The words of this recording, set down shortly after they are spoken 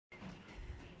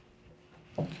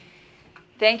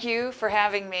Thank you for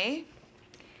having me.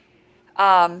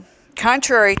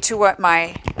 Contrary to what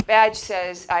my badge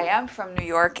says, I am from New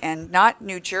York and not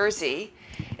New Jersey.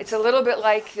 It's a little bit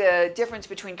like the difference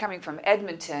between coming from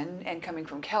Edmonton and coming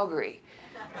from Calgary.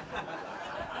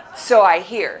 So I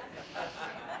hear.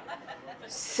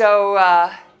 So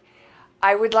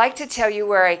I would like to tell you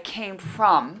where I came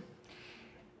from.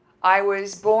 I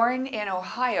was born in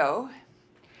Ohio,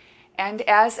 and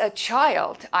as a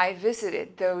child, I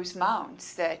visited those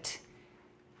mounds that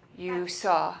you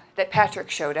saw, that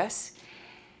Patrick showed us.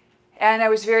 And I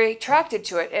was very attracted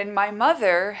to it. And my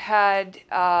mother had,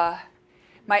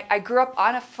 I grew up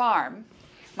on a farm.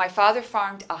 My father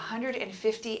farmed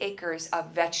 150 acres of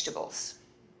vegetables.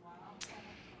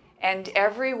 And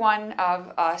every one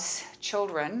of us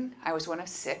children, I was one of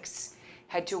 6,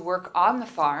 had to work on the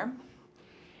farm.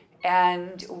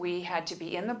 And we had to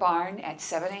be in the barn at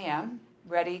 7 a.m.,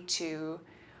 ready to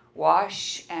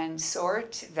wash and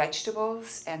sort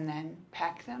vegetables and then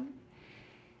pack them.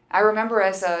 I remember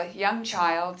as a young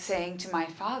child saying to my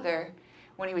father,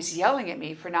 when he was yelling at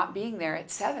me for not being there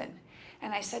at 7,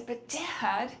 and I said, "But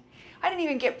Dad, I didn't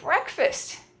even get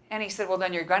breakfast." And he said, "Well,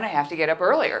 then you're going to have to get up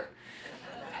earlier."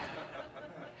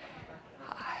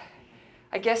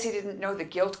 I guess he didn't know the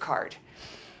guilt card.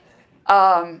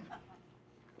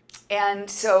 And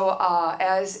so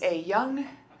as a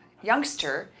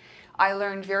youngster, I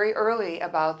learned very early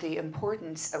about the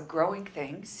importance of growing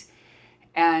things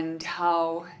and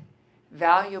how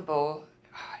valuable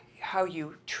how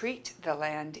you treat the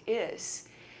land is.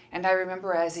 And I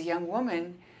remember as a young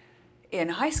woman in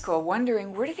high school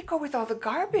wondering, where did it go with all the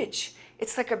garbage?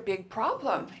 It's like a big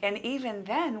problem. And even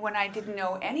then, when I didn't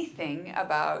know anything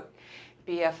about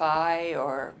BFI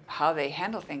or how they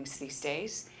handle things these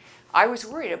days, I was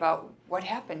worried about what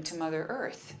happened to Mother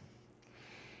Earth.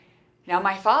 Now,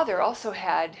 my father also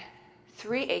had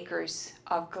 3 acres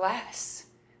of glass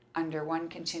under one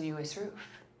continuous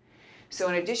roof. So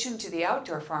in addition to the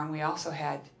outdoor farm, we also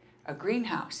had a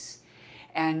greenhouse.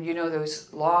 And you know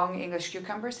those long English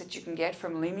cucumbers that you can get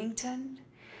from Leamington?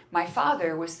 My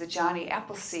father was the Johnny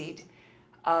Appleseed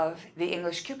of the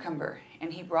English cucumber,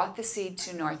 and he brought the seed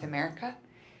to North America,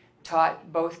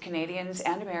 taught both Canadians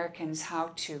and Americans how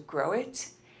to grow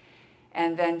it,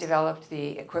 and then developed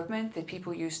the equipment that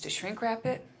people used to shrink wrap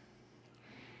it.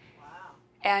 Wow.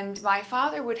 And my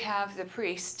father would have the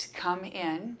priest come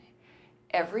in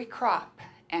every crop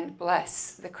and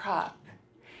bless the crop.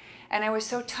 And I was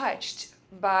so touched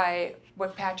by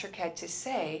what Patrick had to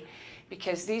say,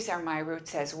 because these are my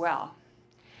roots as well.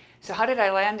 So how did I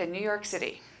land in New York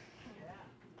City?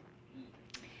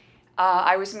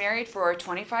 I was married for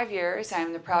 25 years. I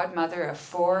am the proud mother of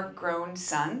 4 grown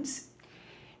sons.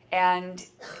 And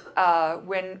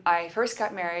when I first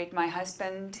got married, my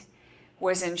husband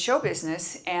was in show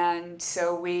business, and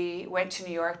so we went to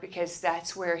New York because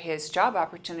that's where his job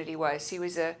opportunity was. He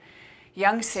was a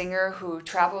young singer who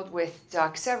traveled with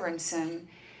Doc Severinsen,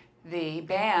 the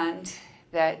band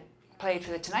that played for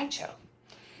The Tonight Show.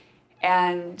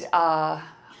 And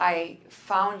I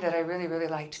found that I really, really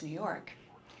liked New York.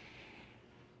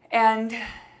 And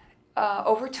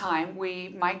over time,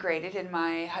 we migrated, and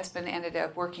my husband ended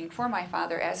up working for my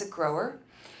father as a grower.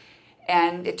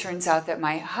 And it turns out that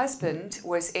my husband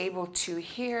was able to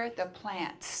hear the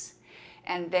plants,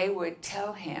 and they would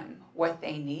tell him what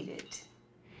they needed.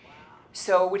 Wow.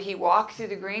 So when he walked through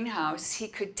the greenhouse, he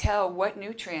could tell what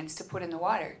nutrients to put in the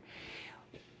water.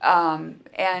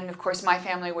 And of course, my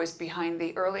family was behind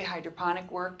the early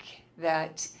hydroponic work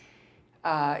that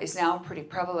is now pretty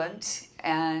prevalent,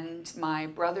 and my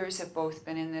brothers have both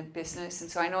been in the business,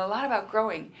 and so I know a lot about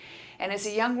growing. And as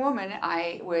a young woman,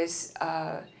 I was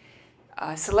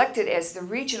selected as the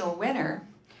regional winner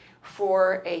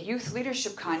for a youth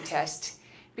leadership contest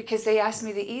because they asked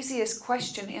me the easiest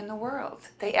question in the world.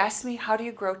 They asked me, "How do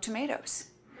you grow tomatoes?"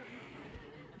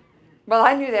 Well,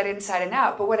 I knew that inside and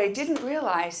out, but what I didn't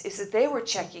realize is that they were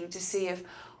checking to see if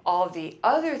all the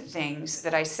other things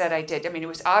that I said I did. I mean, it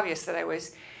was obvious that I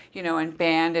was, you know, in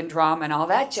band and drum and all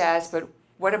that jazz, but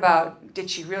what about, did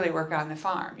she really work on the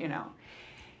farm, you know?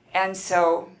 And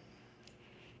so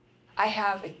I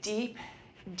have a deep,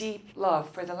 deep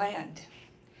love for the land.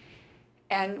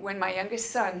 And when my youngest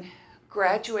son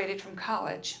graduated from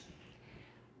college,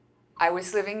 I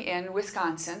was living in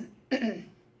Wisconsin,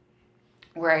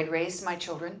 where I'd raised my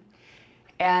children.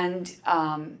 And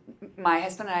my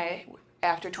husband and I,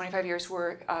 after 25 years,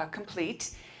 were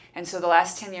complete. And so the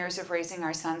last 10 years of raising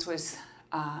our sons was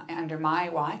under my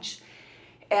watch.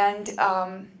 And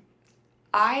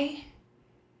I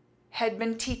had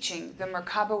been teaching the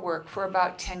Merkaba work for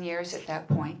about 10 years at that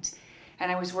point,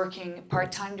 and I was working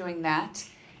part-time doing that,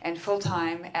 and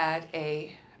full-time at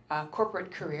a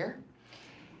corporate career.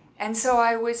 And so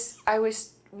I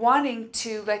was wanting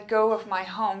to let go of my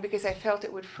home because I felt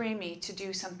it would free me to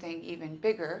do something even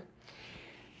bigger.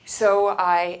 So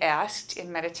I asked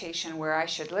in meditation where I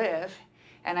should live,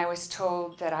 and I was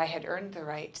told that I had earned the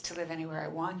right to live anywhere I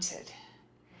wanted.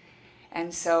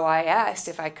 And so I asked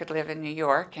if I could live in New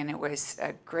York, and it was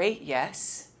a great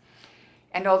yes.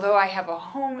 And although I have a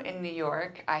home in New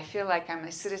York, I feel like I'm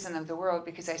a citizen of the world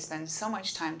because I spend so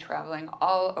much time traveling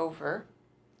all over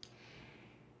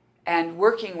and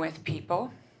working with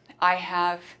people. I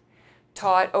have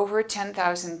taught over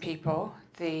 10,000 people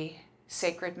the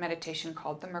sacred meditation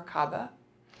called the Merkaba.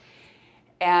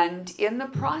 And in the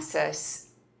process,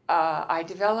 I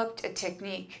developed a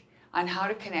technique on how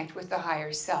to connect with the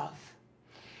higher self.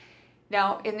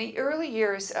 Now, in the early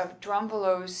years of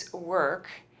Drumvalo's work,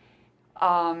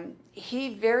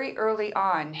 he very early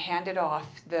on handed off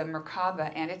the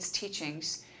Merkaba and its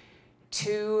teachings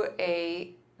to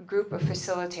a group of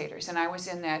facilitators, and I was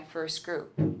in that first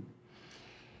group.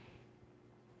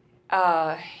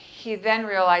 He then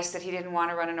realized that he didn't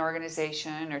want to run an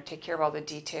organization or take care of all the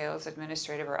details,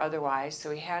 administrative or otherwise,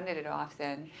 so he handed it off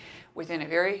then within a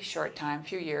very short time,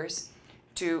 few years,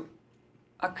 to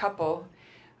a couple,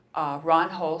 Ron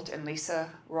Holt and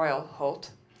Lisa Royal Holt,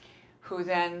 who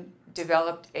then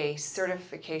developed a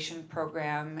certification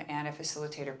program and a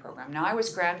facilitator program. Now, I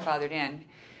was grandfathered in,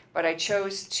 but I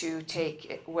chose to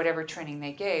take whatever training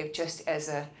they gave just as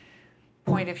a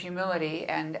point of humility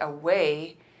and a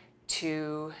way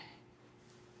to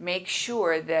make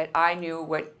sure that I knew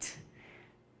what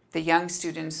the young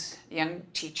students, young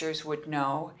teachers would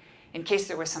know in case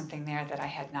there was something there that I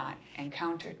had not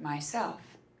encountered myself.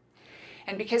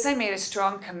 And because I made a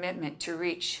strong commitment to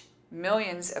reach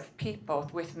millions of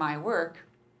people with my work,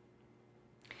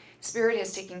 Spirit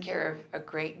has taken care of a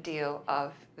great deal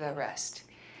of the rest.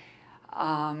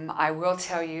 I will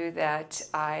tell you that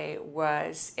I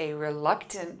was a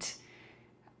reluctant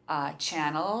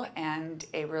channel and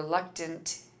a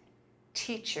reluctant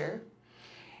teacher,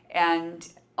 and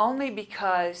only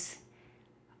because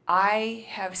I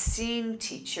have seen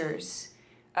teachers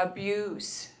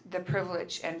abuse the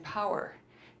privilege and power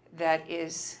that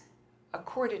is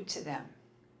accorded to them.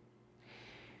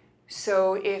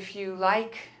 So if you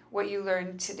like what you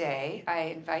learned today, I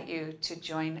invite you to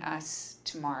join us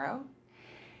tomorrow.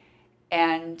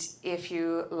 And if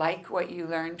you like what you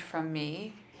learned from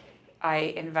me, I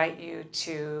invite you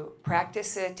to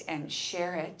practice it and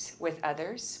share it with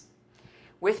others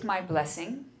with my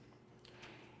blessing,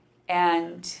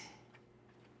 and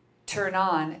turn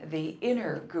on the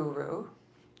inner guru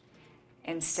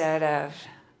instead of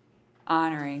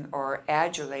honoring or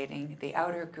adulating the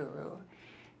outer guru,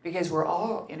 because we're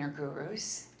all inner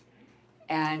gurus.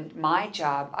 And my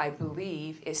job, I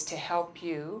believe, is to help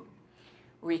you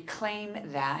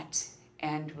reclaim that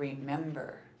and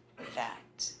remember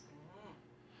that.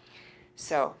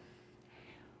 So,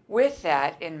 with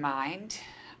that in mind,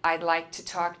 I'd like to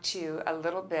talk to you a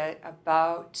little bit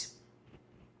about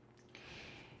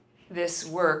this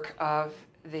work of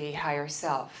the higher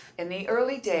self. In the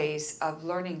early days of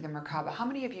learning the Merkaba, how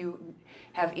many of you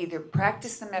have either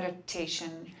practiced the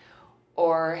meditation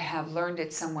or have learned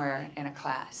it somewhere in a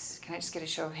class? Can I just get a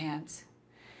show of hands?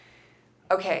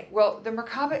 Okay, well, the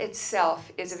Merkaba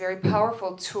itself is a very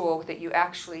powerful tool that you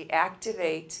actually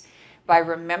activate by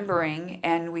remembering,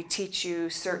 and we teach you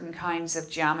certain kinds of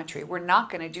geometry. We're not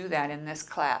going to do that in this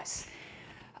class.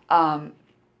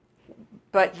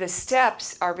 But the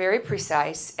steps are very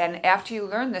precise, and after you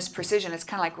learn this precision, it's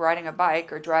kind of like riding a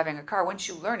bike or driving a car. Once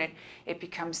you learn it, it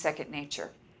becomes second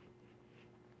nature.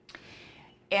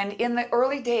 And in the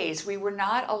early days, we were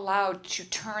not allowed to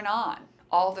turn on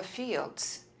all the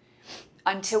fields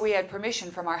until we had permission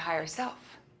from our higher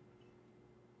self.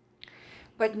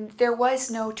 But there was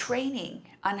no training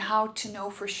on how to know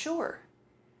for sure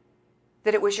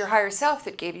that it was your higher self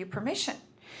that gave you permission.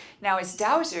 Now, as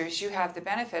dowsers, you have the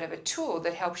benefit of a tool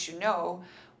that helps you know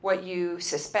what you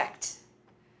suspect.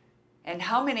 And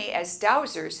how many, as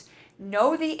dowsers,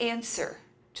 know the answer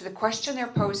to the question they're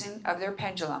posing of their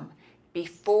pendulum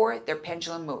before their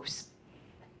pendulum moves?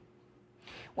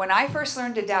 When I first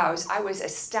learned to dowse, I was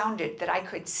astounded that I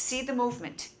could see the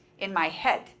movement in my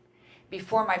head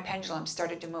before my pendulum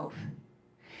started to move.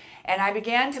 And I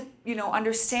began to,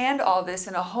 understand all this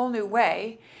in a whole new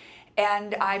way,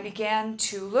 and I began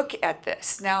to look at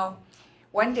this. Now,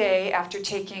 one day after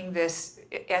taking this,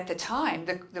 at the time,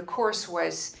 the course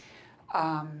was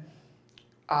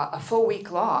a full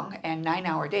week long and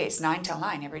 9-hour days, 9 till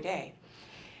 9 every day.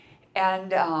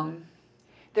 And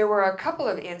there were a couple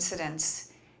of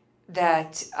incidents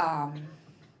that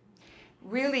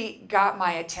really got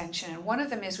my attention. And one of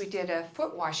them is we did a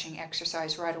foot washing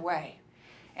exercise right away.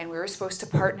 And we were supposed to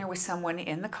partner with someone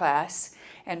in the class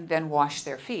and then wash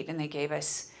their feet. And they gave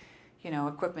us,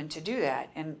 equipment to do that.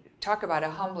 And talk about a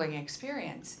humbling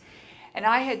experience. And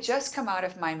I had just come out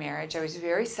of my marriage. I was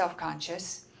very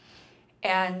self-conscious.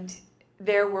 And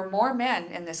there were more men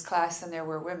in this class than there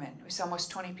were women. It was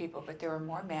almost 20 people, but there were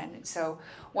more men. And so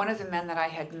one of the men that I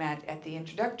had met at the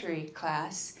introductory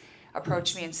class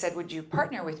approached me and said, would you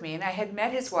partner with me? And I had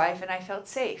met his wife and I felt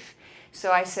safe.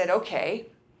 So I said, okay.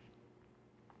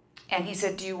 And he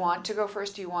said, do you want to go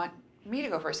first? Do you want me to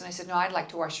go first? And I said, no, I'd like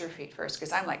to wash your feet first,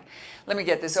 because I'm like, let me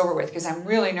get this over with, because I'm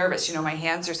really nervous. My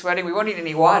hands are sweating. We won't need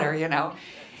any water,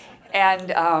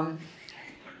 And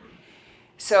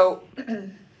so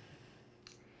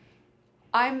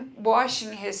I'm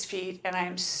washing his feet, and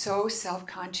I'm so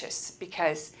self-conscious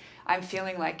because I'm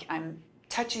feeling like I'm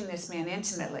touching this man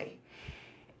intimately.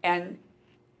 And,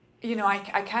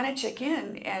 I kind of check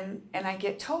in, and I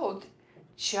get told,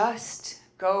 just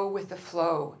go with the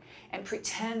flow and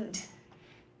pretend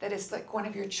that it's like one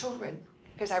of your children,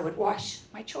 because I would wash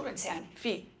my children's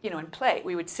feet, and play.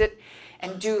 We would sit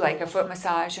and do like a foot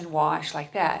massage and wash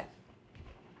like that.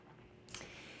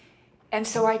 And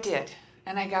so I did,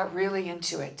 and I got really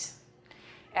into it.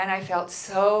 And I felt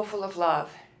so full of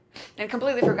love and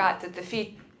completely forgot that the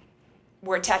feet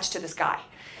were attached to this guy.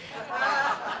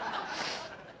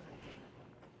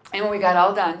 And when we got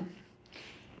all done,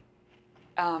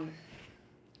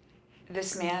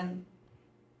 this man,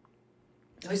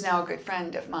 who's now a good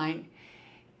friend of mine,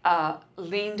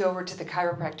 leaned over to the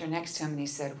chiropractor next to him and he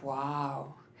said,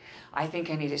 wow, I think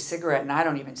I need a cigarette and I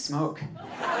don't even smoke.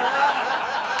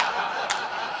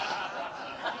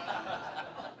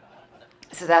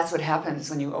 So that's what happens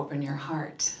when you open your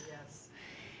heart. Yes.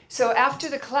 So after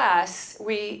the class,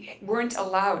 we weren't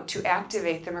allowed to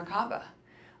activate the Merkaba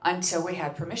until we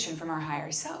had permission from our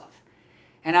higher self.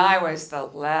 And I was the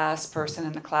last person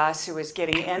in the class who was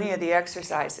getting any of the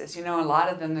exercises. A lot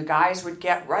of them the guys would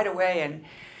get right away, and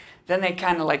then they'd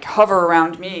kind of like hover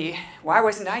around me. Why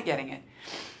wasn't I getting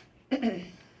it?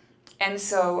 And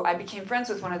so I became friends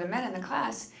with one of the men in the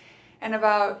class, and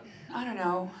about,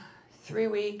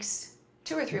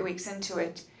 2 or 3 weeks into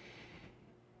it,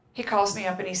 he calls me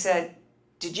up and he said,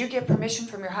 did you get permission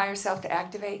from your higher self to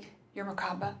activate your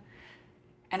Merkaba?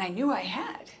 And I knew I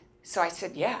had. So I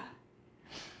said, yeah.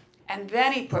 And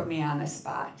then he put me on the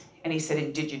spot. And he said,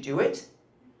 and did you do it?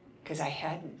 Because I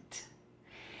hadn't.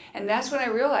 And that's when I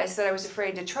realized that I was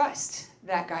afraid to trust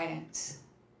that guidance.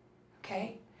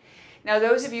 Okay? Now,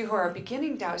 those of you who are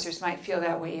beginning dowsers might feel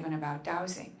that way even about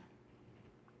dowsing.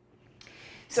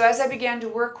 So as I began to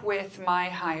work with my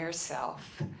higher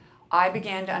self, I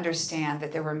began to understand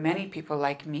that there were many people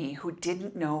like me who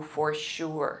didn't know for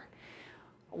sure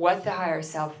what the higher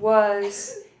self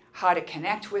was, how to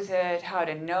connect with it, how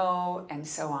to know, and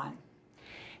so on.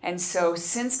 And so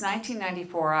since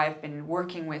 1994, I've been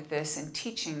working with this and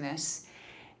teaching this,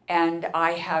 and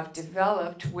I have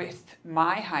developed with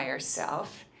my higher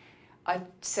self a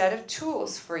set of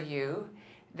tools for you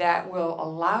that will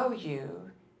allow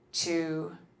you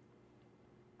to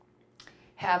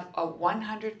have a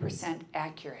 100%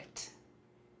 accurate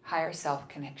higher self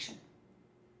connection.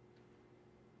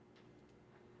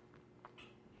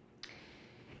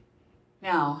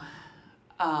 Now,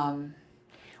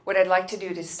 what I'd like to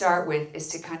do to start with is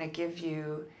to kind of give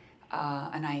you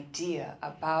an idea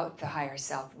about the higher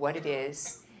self, what it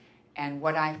is, and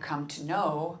what I've come to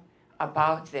know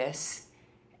about this,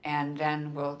 and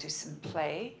then we'll do some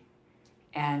play,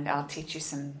 and I'll teach you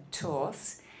some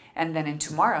tools. And then in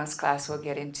tomorrow's class, we'll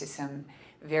get into some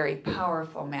very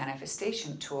powerful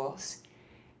manifestation tools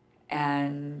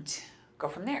and go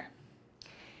from there.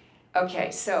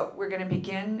 Okay, so we're going to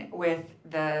begin with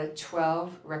the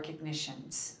 12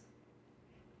 recognitions.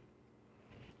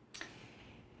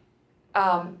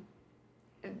 I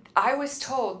was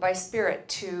told by Spirit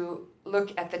to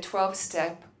look at the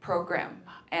 12-step program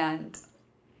and,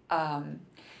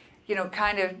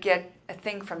 kind of get a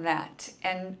thing from that.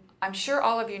 And I'm sure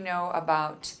all of you know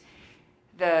about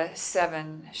the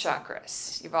 7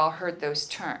 chakras. You've all heard those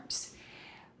terms.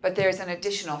 But there's an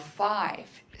additional 5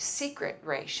 secret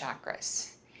ray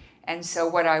chakras. And so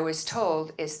what I was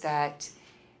told is that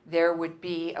there would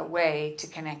be a way to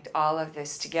connect all of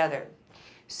this together.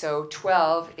 So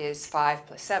 12 is 5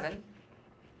 plus 7.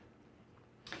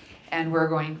 And we're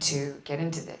going to get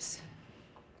into this.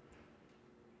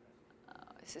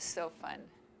 Oh, this is so fun.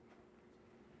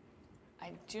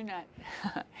 I do not.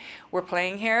 We're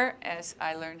playing here as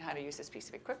I learn how to use this piece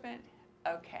of equipment.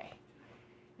 Okay.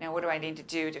 Now what do I need to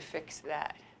do to fix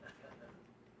that?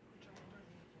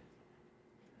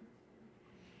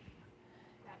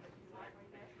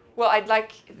 Well, I'd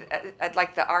like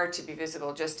the R to be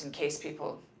visible just in case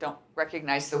people don't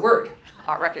recognize the word.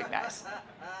 I'll recognize.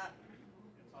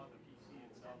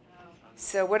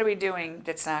 So what are we doing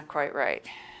that's not quite right?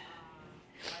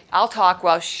 I'll talk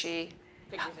while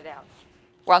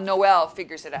Noelle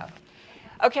figures it out.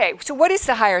 Okay, so what is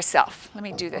the higher self? Let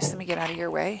me do this. Let me get out of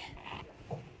your way.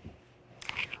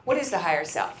 What is the higher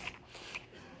self?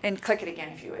 And click it again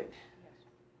if you would.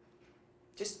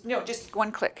 Just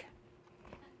one click.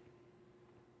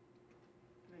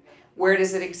 Where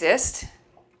does it exist?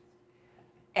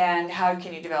 And how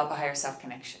can you develop a higher self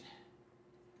connection?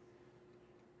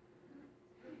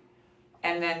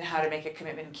 And then how to make a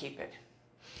commitment and keep it.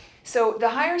 So the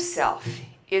higher self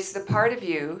is the part of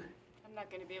you. I'm not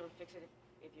going to be able to fix it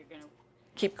if you're going to.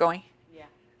 Keep going? Yeah.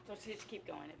 So just keep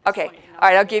going. Okay. All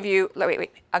right, I'll give you,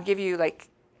 wait. I'll give you like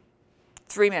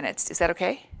 3 minutes. Is that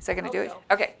okay? Is that going to do it?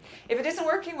 Okay. If it isn't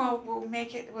working,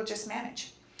 we'll just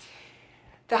manage.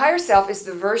 The higher self is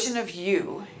the version of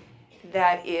you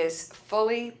that is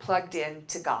fully plugged in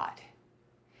to God.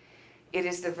 It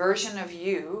is the version of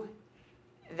you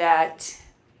that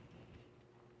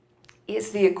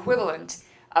is the equivalent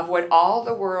of what all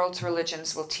the world's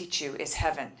religions will teach you is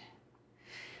heaven.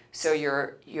 So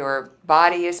your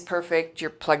body is perfect, you're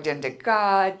plugged into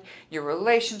God, your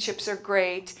relationships are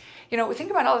great.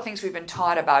 Think about all the things we've been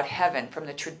taught about heaven from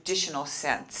the traditional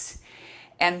sense.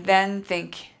 And then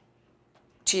think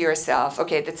to yourself,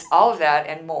 okay, that's all of that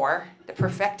and more, the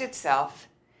perfected self,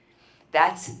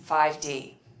 that's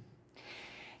 5D.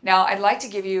 Now, I'd like to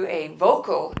give you a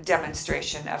vocal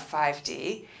demonstration of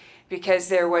 5D because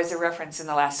there was a reference in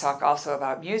the last talk also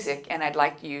about music, and I'd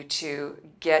like you to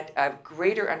get a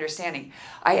greater understanding.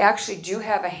 I actually do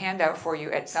have a handout for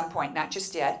you at some point, not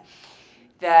just yet,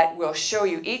 that will show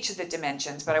you each of the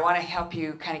dimensions, but I want to help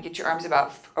you kind of get your arms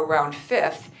around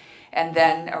fifth, and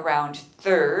then around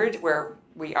third, where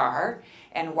we are,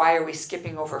 and why are we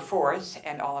skipping over fourth,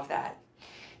 and all of that.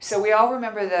 So we all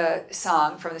remember the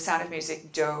song from The Sound of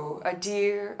Music, Do, a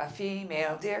deer, a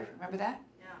female deer. Remember that?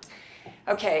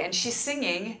 Yeah. Okay, and she's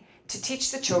singing to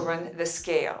teach the children the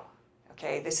scale.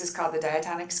 Okay, this is called the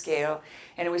diatonic scale,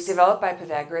 and it was developed by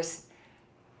Pythagoras,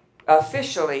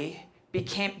 officially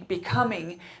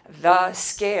becoming the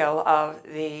scale of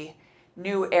the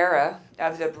new era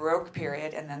of the Baroque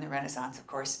period, and then the Renaissance, of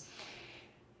course.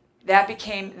 That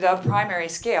became the primary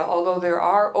scale, although there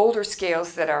are older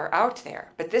scales that are out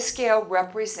there. But this scale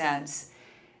represents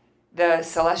the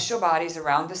celestial bodies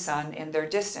around the sun in their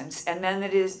distance, and then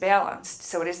it is balanced.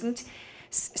 So it isn't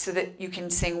so that you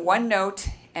can sing one note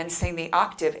and sing the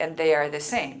octave, and they are the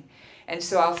same. And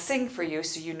so I'll sing for you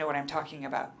so you know what I'm talking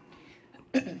about.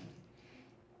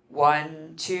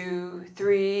 1, 2,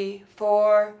 3,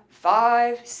 4,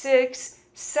 5, 6,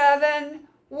 7,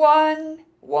 1,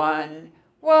 1,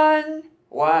 1,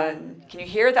 1. Can you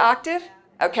hear the octave?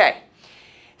 Okay.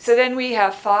 So then we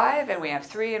have 5, and we have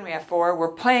 3, and we have 4. We're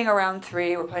playing around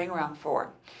 3, we're playing around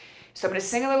 4. So I'm going to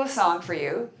sing a little song for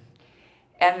you,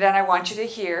 and then I want you to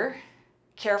hear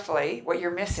carefully what you're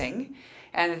missing,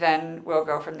 and then we'll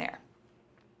go from there.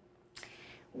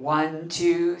 1,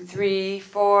 2, 3,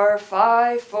 4,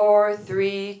 5, 4,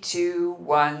 3, 2,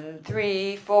 1,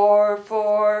 3, 4,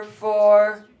 4,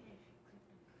 4.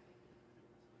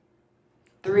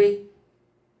 3,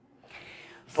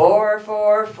 4,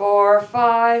 4, 4,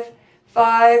 5,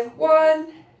 5, 1.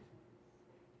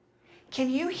 Can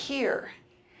you hear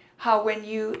how when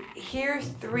you hear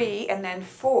 3 and then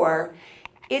 4,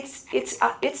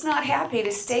 it's not happy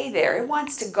to stay there. It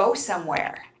wants to go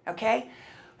somewhere, okay?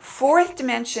 Fourth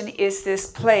dimension is this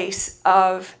place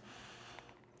of,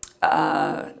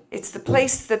 it's the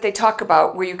place that they talk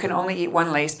about where you can only eat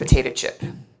one Lay's potato chip.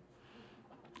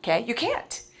 Okay, you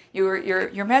can't.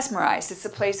 You're mesmerized. It's the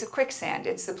place of quicksand.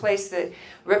 It's the place that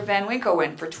Rip Van Winkle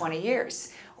went for 20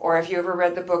 years. Or if you ever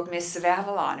read the book Mists of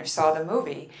Avalon or saw the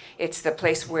movie, it's the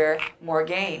place where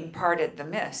Morgaine parted the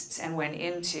mists and went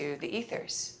into the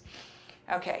ethers.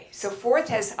 Okay, so fourth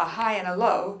has a high and a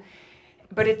low,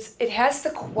 but it has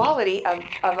the quality of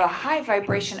a high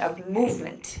vibration of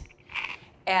movement.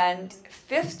 And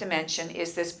fifth dimension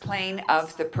is this plane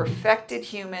of the perfected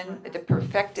human, the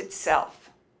perfected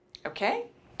self. Okay?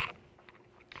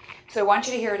 So I want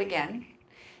you to hear it again,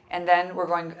 and then we're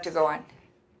going to go on.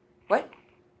 What?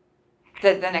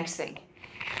 The next thing.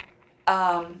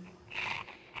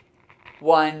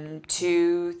 1,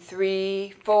 2,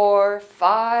 3, 4,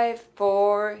 5,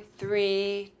 4,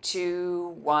 3,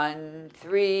 2, 1,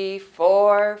 3,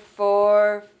 4,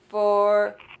 4,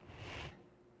 4.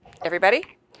 Everybody?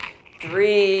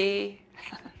 3.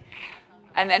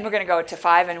 And then we're going to go to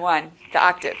 5 and 1, the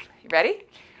octave. You ready?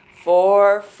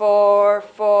 4, 4,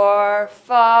 4,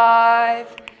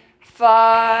 5,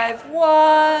 5,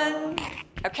 1.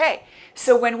 Okay,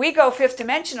 so when we go fifth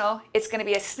dimensional, it's going to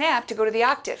be a snap to go to the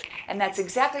octave. And that's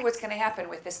exactly what's going to happen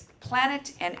with this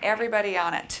planet and everybody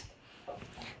on it.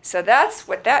 So that's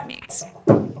what that means.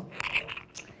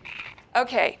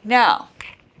 Okay, now,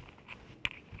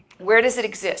 where does it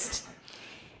exist?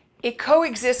 It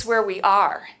coexists where we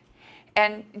are.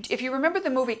 And if you remember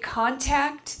the movie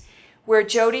Contact, where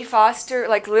Jodie Foster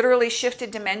like literally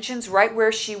shifted dimensions right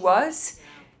where she was,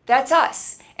 that's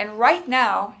us. And right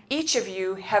now, each of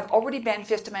you have already been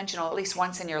fifth dimensional at least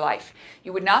once in your life.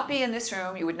 You would not be in this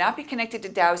room, you would not be connected to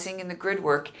dowsing in the grid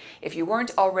work if you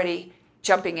weren't already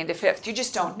jumping into fifth. You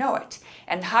just don't know it.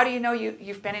 And how do you know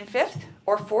you've been in fifth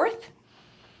or fourth?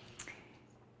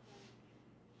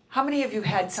 How many of you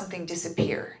had something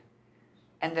disappear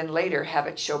and then later have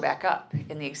it show back up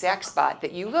in the exact spot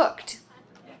that you looked?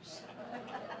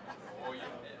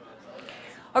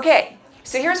 Okay,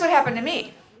 so here's what happened to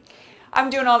me. I'm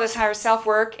doing all this higher self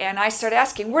work, and I start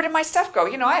asking, where did my stuff go?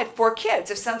 You know, I had 4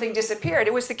 kids. If something disappeared,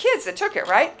 it was the kids that took it,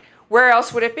 right? Where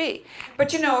else would it be?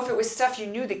 But you know, if it was stuff you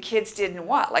knew the kids didn't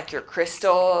want, like your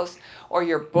crystals or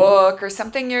your book or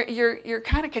something, you're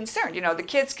kind of concerned. You know, the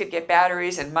kids could get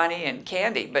batteries and money and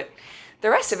candy, but the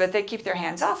rest of it they keep their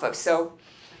hands off of. So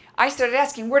I started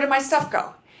asking, where did my stuff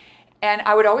go? And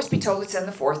I would always be told it's in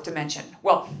the 4th dimension.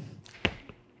 Well,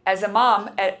 as a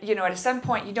mom, at some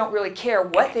point, you don't really care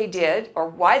what they did or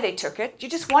why they took it. You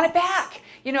just want it back.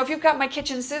 You know, if you've got my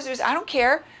kitchen scissors, I don't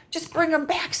care. Just bring them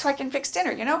back so I can fix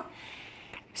dinner, you know?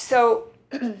 So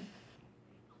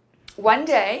one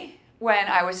day, when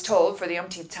I was told for the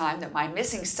umpteenth time that my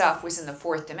missing stuff was in the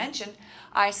 4th dimension,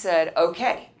 I said,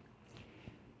 okay,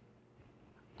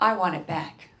 I want it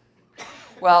back.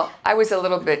 Well, I was a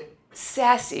little bit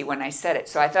sassy when I said it,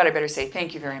 so I thought I better say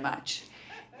thank you very much.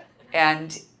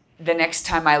 And the next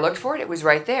time I looked for it, it was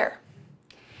right there.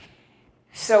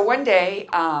 So one day,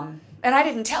 and I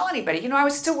didn't tell anybody. You know, I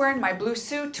was still wearing my blue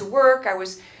suit to work.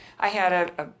 I had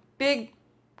a big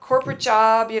corporate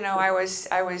job. You know, I was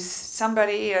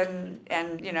somebody,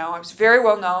 and you know, I was very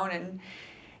well known.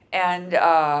 And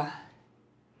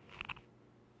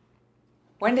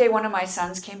one day, one of my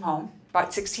sons came home,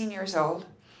 about 16 years old,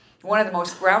 one of the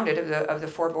most grounded of the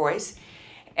 4 boys.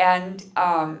 And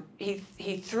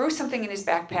he threw something in his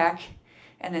backpack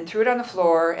and then threw it on the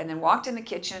floor and then walked in the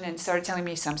kitchen and started telling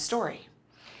me some story.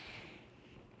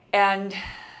 And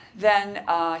then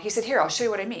he said, here, I'll show you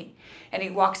what I mean. And he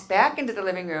walks back into the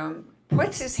living room,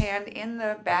 puts his hand in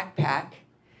the backpack,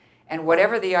 and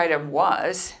whatever the item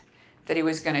was that he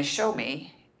was going to show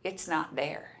me, it's not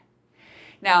there.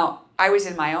 Now, I was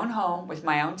in my own home with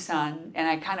my own son, and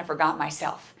I kind of forgot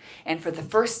myself. And for the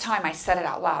first time, I said it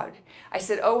out loud. I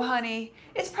said, oh, honey,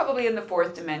 it's probably in the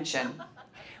 4th dimension.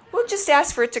 We'll just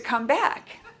ask for it to come back.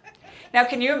 Now,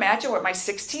 can you imagine what my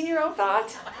 16-year-old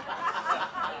thought?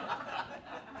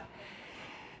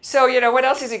 So, you know, what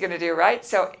else is he going to do, right?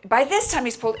 So by this time,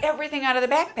 he's pulled everything out of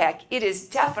the backpack. It is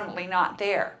definitely not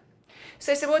there.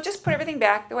 So I said, well, just put everything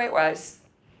back the way it was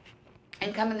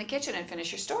and come in the kitchen and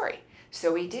finish your story.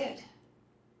 So he did.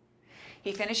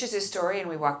 He finishes his story, and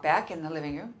we walk back in the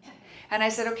living room. And I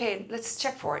said, okay, let's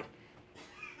check for it.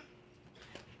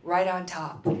 Right on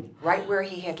top, right where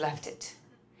he had left it.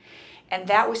 And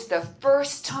that was the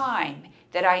first time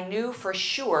that I knew for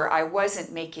sure I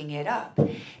wasn't making it up.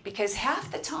 Because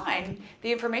half the time,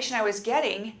 the information I was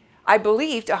getting, I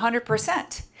believed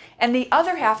 100%. And the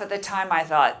other half of the time, I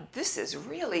thought, this is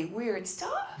really weird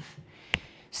stuff.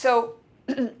 So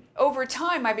over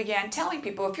time, I began telling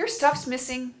people, if your stuff's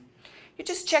missing, you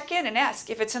just check in and ask.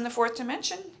 If it's in the 4th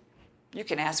dimension, you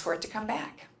can ask for it to come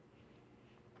back.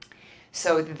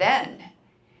 So then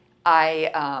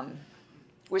I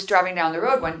was driving down the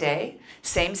road one day,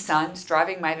 same son's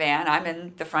driving my van. I'm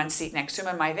in the front seat next to him,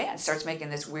 and my van starts making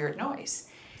this weird noise.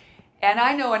 And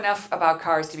I know enough about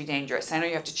cars to be dangerous. I know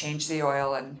you have to change the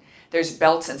oil, and there's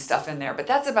belts and stuff in there, but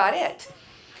that's about it.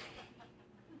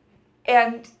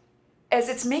 And as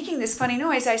it's making this funny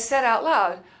noise, I said out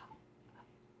loud,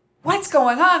 what's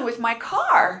going on with my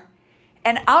car?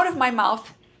 And out of my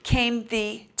mouth came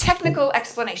the technical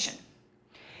explanation.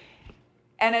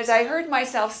 And as I heard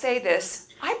myself say this,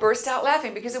 I burst out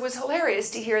laughing because it was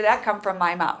hilarious to hear that come from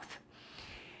my mouth.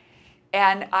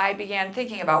 And I began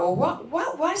thinking about, well,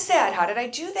 what was that? How did I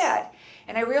do that?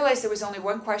 And I realized there was only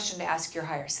one question to ask your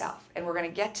higher self, and we're going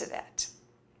to get to that.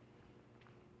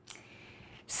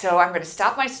 So I'm going to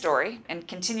stop my story and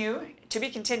continue, to be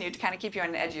continued, to kind of keep you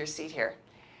on the edge of your seat here.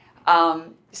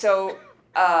 What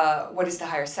is the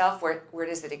higher self? Where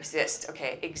does it exist?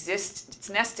 Okay, it's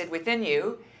nested within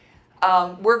you.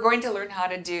 we're going to learn how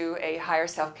to do a higher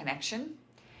self connection.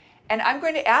 And I'm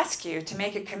going to ask you to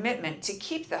make a commitment to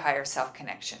keep the higher self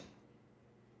connection.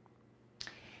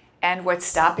 And what's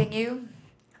stopping you?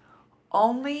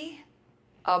 Only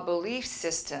a belief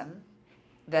system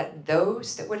that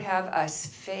those that would have us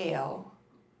fail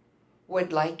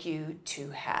would like you to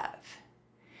have.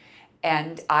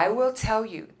 And I will tell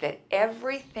you that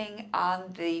everything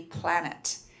on the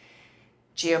planet,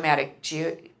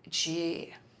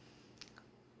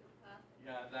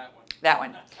 that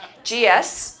one,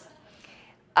 GS,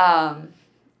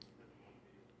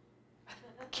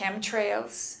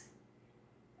 chemtrails,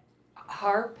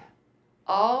 HARP,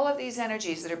 all of these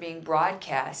energies that are being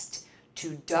broadcast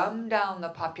to dumb down the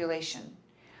population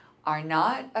are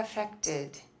not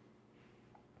affected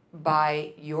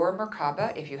by your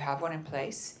Merkaba, if you have one in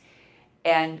place.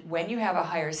 And when you have a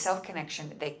higher self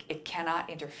connection, it cannot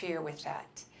interfere with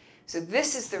that. So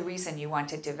this is the reason you want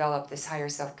to develop this higher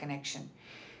self connection.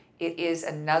 It is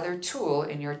another tool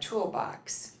in your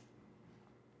toolbox.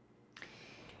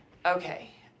 Okay,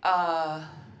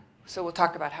 so we'll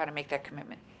talk about how to make that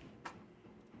commitment.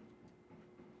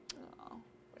 Oh,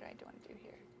 what do I want to do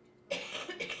here?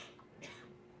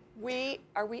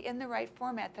 Are we in the right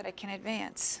format that I can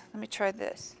advance? Let me try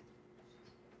this.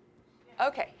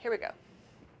 Okay, here we go.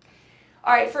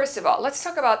 All right, first of all, let's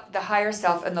talk about the higher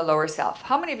self and the lower self.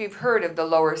 How many of you have heard of the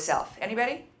lower self?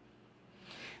 Anybody?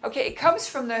 Okay, it comes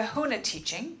from the Huna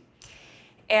teaching.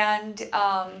 And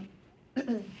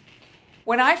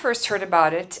when I first heard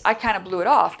about it, I kind of blew it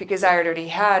off because I already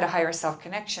had a higher self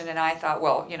connection. And I thought,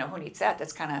 well, you know, who needs that?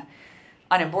 That's kind of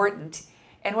unimportant.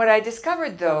 And what I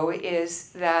discovered, though, is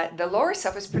that the lower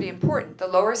self is pretty important. The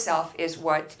lower self is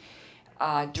what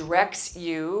directs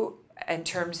you in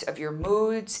terms of your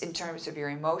moods, in terms of your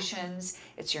emotions.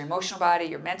 It's your emotional body,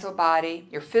 your mental body,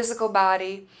 your physical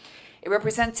body. It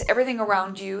represents everything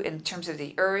around you in terms of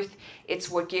the earth. It's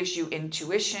what gives you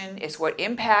intuition. It's what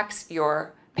impacts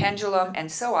your pendulum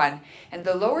and so on. And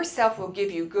the lower self will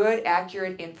give you good,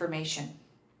 accurate information,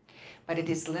 but it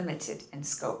is limited in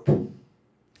scope.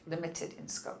 Limited in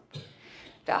scope.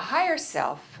 The higher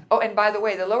self, oh, and by the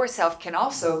way, the lower self can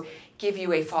also give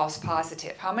you a false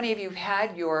positive. How many of you have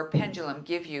had your pendulum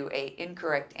give you an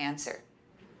incorrect answer?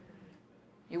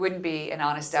 You wouldn't be an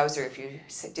honest dowser if you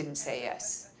didn't say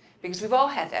yes, because we've all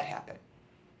had that happen.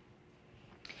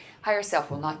 Higher self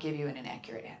will not give you an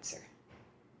inaccurate answer,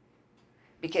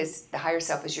 because the higher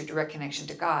self is your direct connection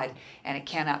to God, and it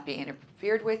cannot be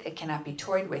interfered with, it cannot be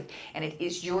toyed with, and it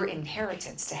is your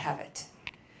inheritance to have it.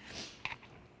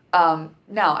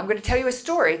 Now, I'm going to tell you a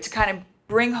story to kind of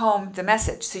bring home the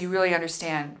message so you really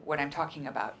understand what I'm talking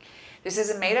about. This is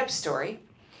a made-up story,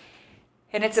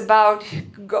 and it's about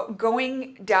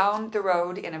going down the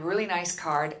road in a really nice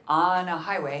car on a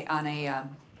highway, on a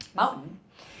mountain.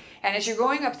 And as you're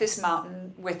going up this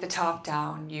mountain with the top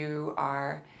down, you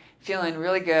are feeling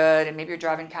really good, and maybe you're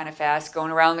driving kind of fast,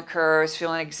 going around the curves,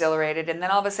 feeling exhilarated, and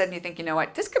then all of a sudden you think, you know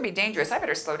what, this could be dangerous, I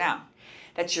better slow down.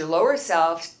 That's your lower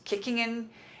self kicking in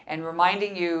and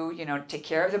reminding you, you know, take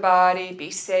care of the body, be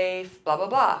safe, blah, blah,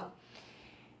 blah.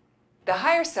 The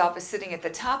higher self is sitting at the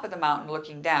top of the mountain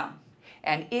looking down,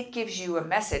 and it gives you a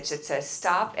message that says,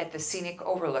 stop at the scenic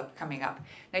overlook coming up.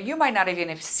 Now, you might not even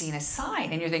have seen a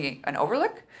sign, and you're thinking, an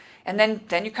overlook? And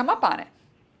then you come up on it.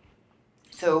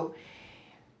 So,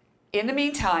 in the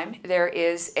meantime, there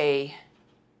is a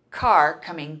car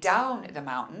coming down the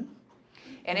mountain,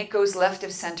 and it goes left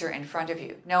of center in front of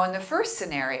you. Now, in the first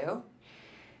scenario,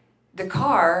 the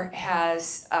car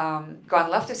has gone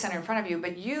left of center in front of you,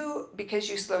 but you, because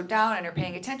you slowed down and are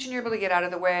paying attention, you're able to get out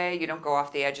of the way. You don't go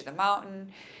off the edge of the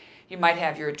mountain. You might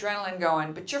have your adrenaline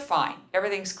going, but you're fine.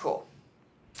 Everything's cool.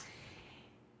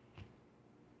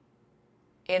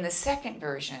 In the second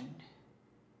version,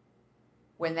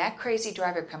 when that crazy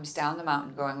driver comes down the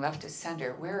mountain going left of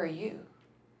center, where are you?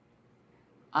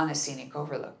 On a scenic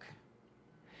overlook.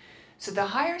 So the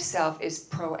higher self is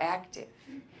proactive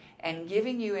and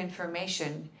giving you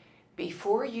information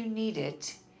before you need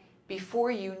it, before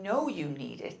you know you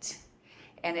need it,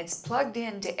 and it's plugged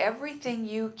into everything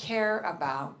you care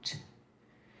about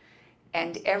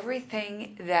and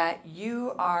everything that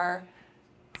you are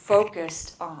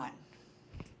focused on.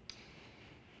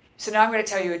 So now I'm going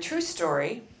to tell you a true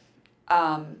story.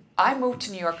 I moved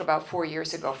to New York about 4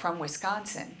 years ago from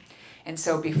Wisconsin. And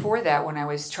so before that, when I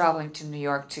was traveling to New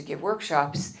York to give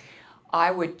workshops, I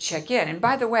would check in. And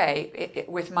by the way,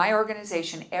 with my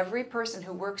organization, every person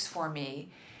who works for me,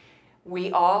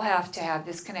 we all have to have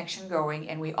this connection going,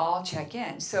 and we all check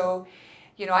in. So,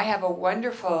 you know, I have a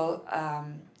wonderful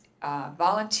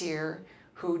volunteer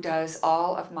who does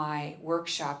all of my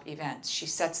workshop events. She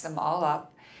sets them all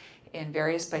up in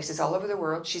various places all over the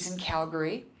world. She's in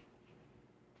Calgary.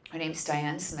 Her name's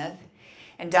Diane Smith.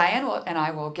 And Diane and I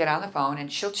will get on the phone,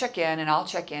 and she'll check in and I'll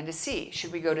check in to see,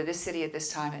 should we go to this city at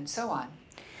this time, and so on.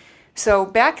 So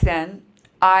back then,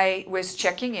 I was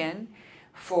checking in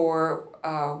for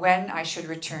when I should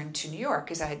return to New York,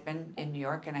 because I had been in New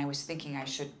York and I was thinking I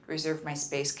should reserve my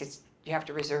space, because you have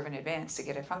to reserve in advance to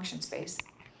get a function space.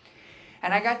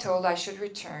 And I got told I should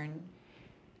return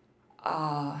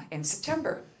in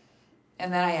September.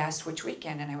 And then I asked which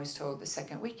weekend, and I was told the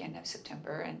second weekend of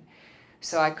September. And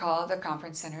so I called the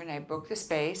conference center and I booked the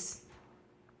space.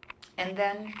 And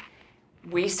then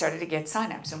we started to get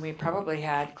signups, and we probably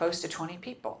had close to 20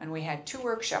 people. And we had 2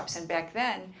 workshops. And back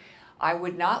then, I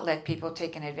would not let people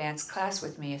take an advanced class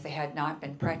with me if they had not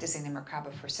been practicing the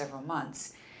Merkaba for several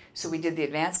months. So we did the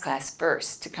advanced class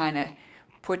first to kind of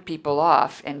put people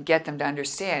off and get them to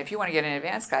understand, if you want to get an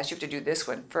advanced class, you have to do this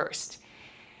one first.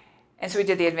 And so we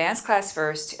did the advanced class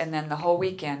first, and then the whole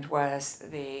weekend was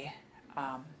the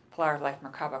Flower of Life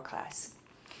Merkaba class.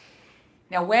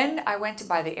 Now, when I went to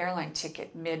buy the airline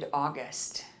ticket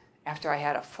mid-August, after I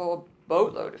had a full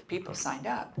boatload of people signed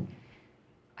up,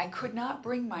 I could not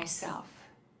bring myself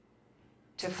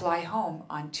to fly home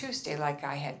on Tuesday like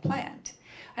I had planned.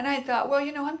 And I thought, well,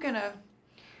 you know, I'm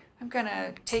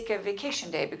gonna take a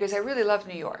vacation day because I really love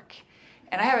New York.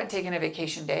 And I haven't taken a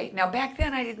vacation day. Now, back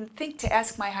then, I didn't think to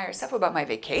ask my higher self about my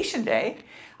vacation day.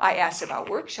 I asked about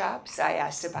workshops. I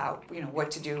asked about, you know,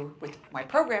 what to do with my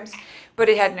programs. But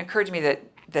it hadn't occurred to me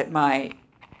that my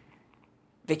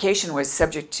vacation was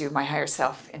subject to my higher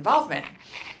self involvement.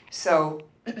 So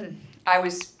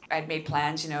I'd made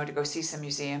plans, you know, to go see some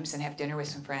museums and have dinner with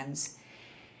some friends.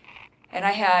 And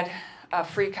I had a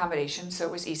free accommodation, so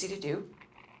it was easy to do.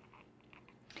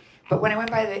 But when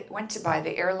I went to buy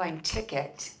the airline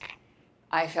ticket,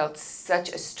 I felt such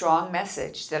a strong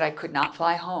message that I could not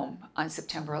fly home on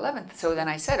September 11th. So then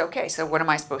I said, okay, so what am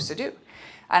I supposed to do?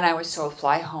 And I was told,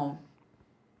 fly home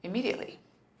immediately.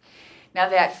 Now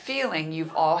that feeling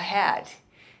you've all had,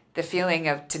 the feeling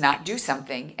of to not do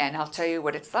something, and I'll tell you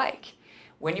what it's like.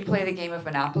 When you play the game of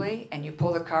Monopoly and you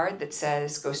pull the card that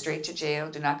says, go straight to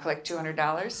jail, do not collect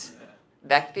 $200,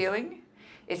 that feeling,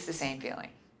 it's the same feeling.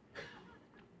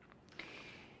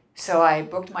 So I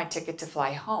booked my ticket to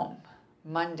fly home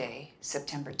Monday,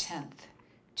 September 10th,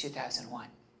 2001.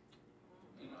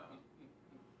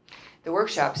 The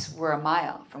workshops were a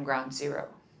mile from ground zero,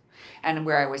 and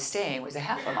where I was staying was a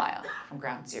half a mile from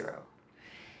ground zero.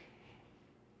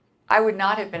 I would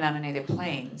not have been on any of the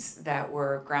planes that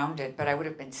were grounded, but I would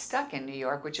have been stuck in New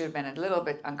York, which would have been a little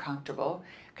bit uncomfortable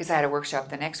because I had a workshop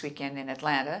the next weekend in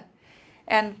Atlanta.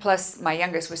 And plus, my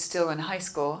youngest was still in high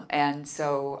school, and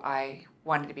so I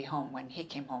wanted to be home when he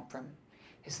came home from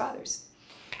his father's.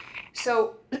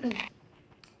 So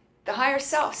the higher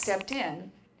self stepped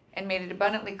in and made it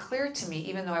abundantly clear to me,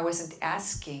 even though I wasn't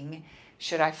asking,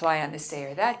 should I fly on this day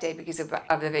or that day, because of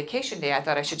the vacation day. I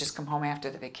thought I should just come home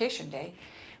after the vacation day.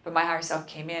 But my higher self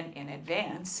came in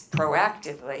advance,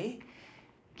 proactively,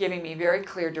 giving me very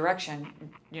clear direction.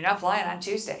 You're not flying on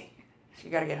Tuesday. So you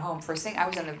got to get home first thing. I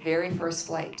was on the very first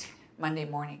flight Monday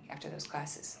morning after those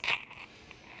classes.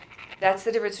 That's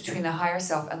the difference between the higher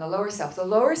self and the lower self. The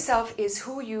lower self is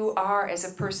who you are as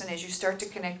a person as you start to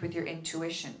connect with your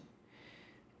intuition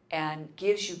and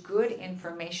gives you good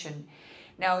information.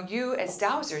 Now, you as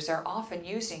dowsers are often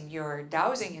using your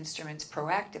dowsing instruments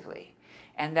proactively.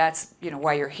 And that's, you know,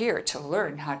 why you're here, to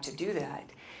learn how to do that.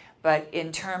 But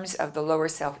in terms of the lower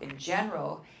self in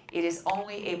general, it is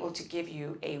only able to give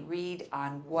you a read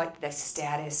on what the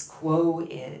status quo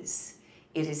is.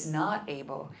 It is not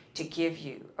able to give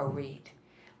you a read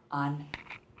on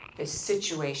the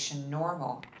situation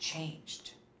normal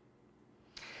changed.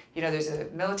 You know, there's a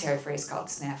military phrase called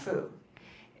snafu,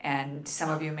 and some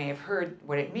of you may have heard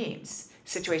what it means.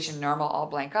 Situation normal, all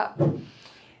blank up.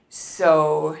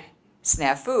 So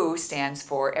snafu stands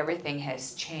for everything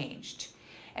has changed.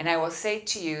 And I will say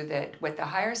to you that what the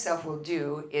higher self will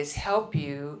do is help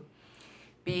you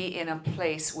be in a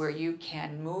place where you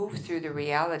can move through the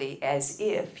reality as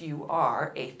if you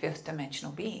are a fifth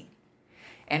dimensional being.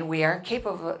 And we are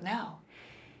capable of it now.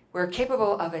 We're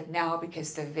capable of it now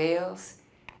because the veils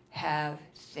have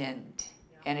thinned.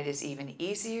 And it is even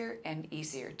easier and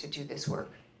easier to do this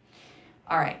work.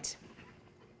 All right.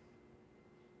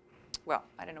 Well,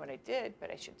 I don't know what I did,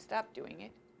 but I should stop doing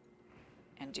it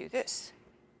and do this.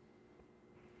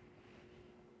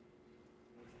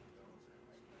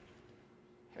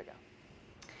 Here we go.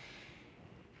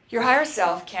 Your higher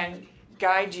self can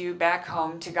guide you back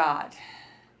home to God.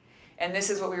 And this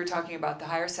is what we were talking about. The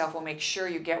higher self will make sure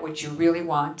you get what you really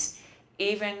want,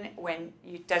 even when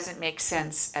it doesn't make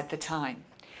sense at the time.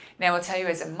 Now, I'll tell you,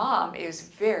 as a mom, it was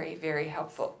very, very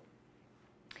helpful.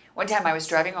 One time I was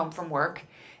driving home from work,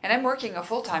 and I'm working a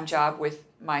full-time job with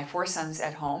my 4 sons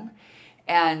at home,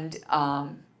 and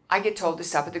I get told to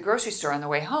stop at the grocery store on the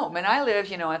way home. And I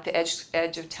live, at the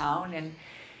edge of town,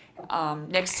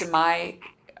 and next to my,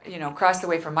 across the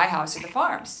way from my house are the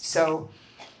farms. So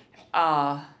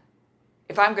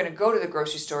if I'm going to go to the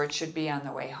grocery store, it should be on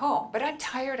the way home. But I'm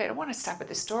tired. I don't want to stop at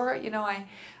the store. I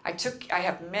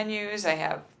have menus. I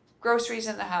have groceries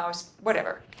in the house,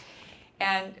 whatever.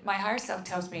 And my higher self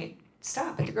tells me,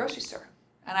 stop at the grocery store.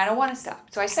 And I don't want to stop.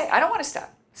 So I say, I don't want to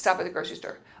stop. Stop at the grocery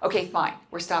store. Okay, fine.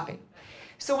 We're stopping.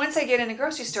 So once I get in the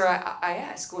grocery store, I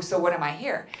ask, well, so what am I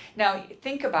here? Now,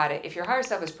 think about it. If your higher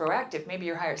self is proactive, maybe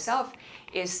your higher self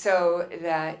is so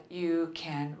that you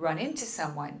can run into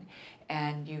someone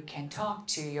and you can talk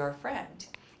to your friend.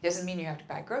 Doesn't mean you have to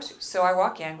buy groceries. So I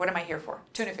walk in. What am I here for?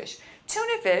 Tuna fish.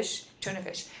 Tuna fish. Tuna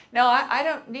fish. No, I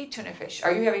don't need tuna fish.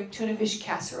 Are you having tuna fish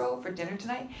casserole for dinner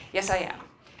tonight? Yes, I am.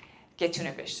 Get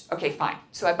tuna fish. Okay, fine.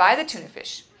 So I buy the tuna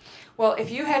fish. Well, if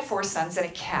you had 4 sons and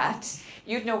a cat,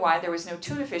 you'd know why there was no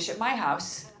tuna fish at my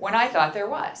house when I thought there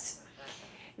was.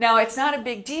 Now, it's not a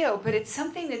big deal, but it's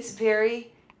something that's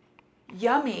very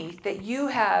yummy that you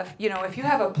have, if you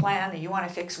have a plan that you want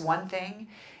to fix one thing,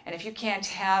 and if you can't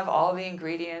have all the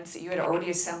ingredients that you had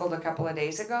already assembled a couple of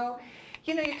days ago,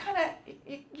 you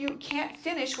can't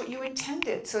finish what you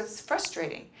intended. So it's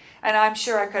frustrating. And I'm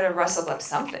sure I could have rustled up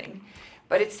something,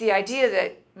 but it's the idea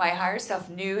that my higher self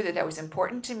knew that that was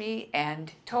important to me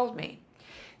and told me.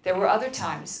 There were other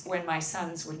times when my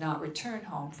sons would not return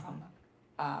home from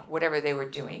whatever they were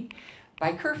doing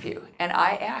by curfew. And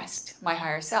I asked my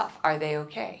higher self, are they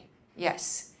okay?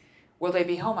 Yes. Will they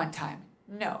be home on time?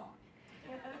 No.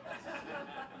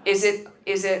 Is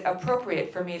it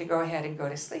appropriate for me to go ahead and go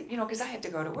to sleep? Because I had to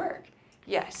go to work.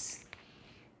 Yes.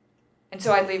 And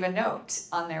so I'd leave a note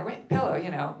on their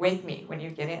pillow, wake me when you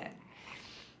get in.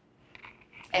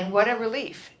 And what a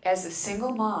relief as a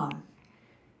single mom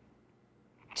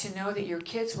to know that your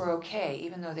kids were okay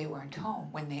even though they weren't home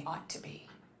when they ought to be.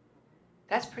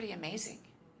 That's pretty amazing.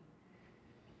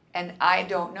 And I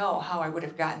don't know how I would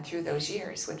have gotten through those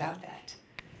years without that.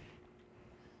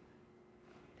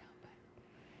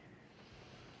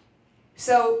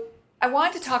 So I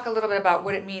want to talk a little bit about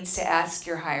what it means to ask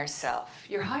your higher self.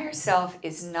 Your higher self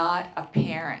is not a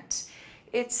parent.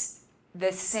 It's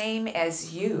the same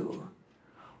as you,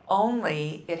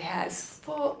 only it has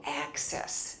full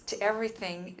access to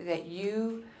everything that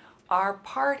you are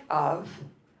part of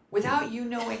without you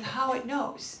knowing how it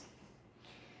knows.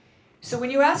 So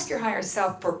when you ask your higher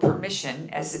self for permission,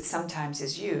 as it sometimes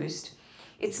is used,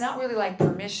 it's not really like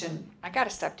permission. I got to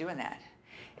stop doing that.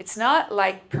 It's not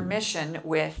like permission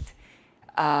with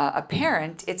a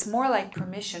parent. It's more like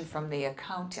permission from the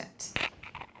accountant.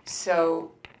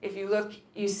 So if you look,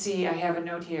 you see I have a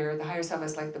note here. The higher self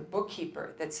is like the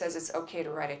bookkeeper that says it's okay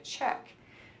to write a check.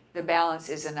 The balance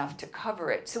is enough to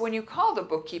cover it. So when you call the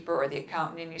bookkeeper or the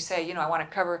accountant and you say, I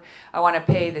want to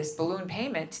pay this balloon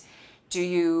payment, do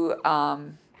you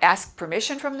ask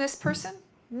permission from this person?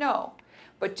 No.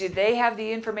 But do they have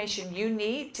the information you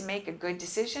need to make a good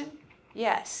decision?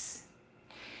 Yes.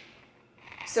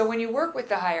 So when you work with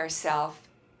the higher self,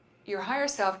 your higher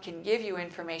self can give you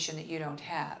information that you don't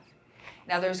have.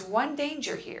 Now there's one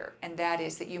danger here, and that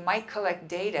is that you might collect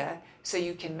data so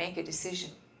you can make a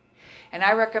decision. And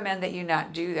I recommend that you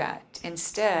not do that.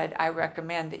 Instead, I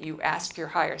recommend that you ask your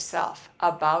higher self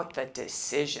about the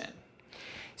decision.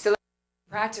 So in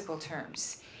practical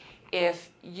terms, if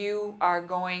you are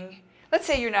let's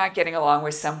say you're not getting along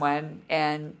with someone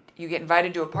and you get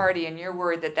invited to a party and you're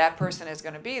worried that that person is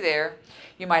going to be there,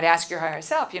 you might ask your higher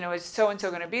self, is so-and-so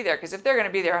going to be there? Because if they're going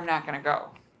to be there, I'm not going to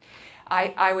go.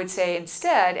 I would say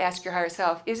instead, ask your higher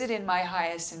self, is it in my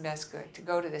highest and best good to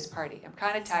go to this party? I'm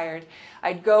kind of tired.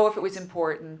 I'd go if it was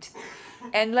important.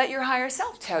 And let your higher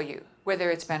self tell you whether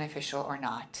it's beneficial or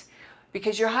not.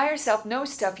 Because your higher self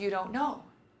knows stuff you don't know.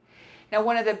 Now,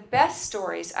 one of the best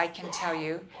stories I can tell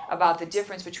you about the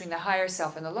difference between the higher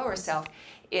self and the lower self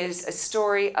is a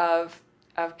story of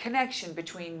connection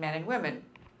between men and women.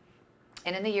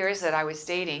 And in the years that I was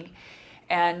dating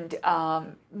and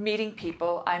meeting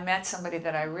people, I met somebody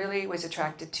that I really was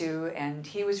attracted to, and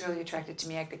he was really attracted to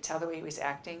me. I could tell the way he was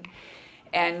acting.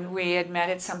 And we had met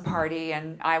at some party,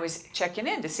 and I was checking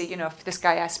in to see, if this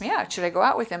guy asked me out, should I go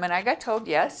out with him? And I got told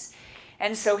yes.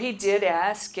 And so he did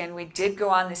ask, and we did go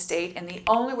on this date, and the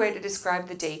only way to describe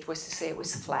the date was to say it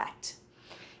was flat.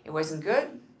 It wasn't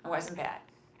good, it wasn't bad.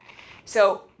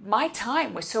 So my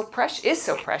time was is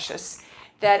so precious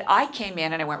that I came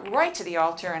in and I went right to the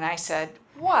altar and I said,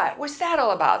 what was that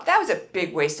all about? That was a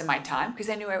big waste of my time because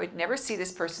I knew I would never see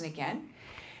this person again.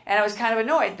 And I was kind of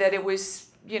annoyed that it was,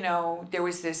 there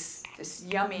was this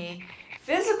yummy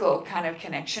physical kind of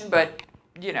connection, but,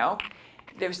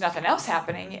 there was nothing else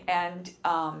happening. And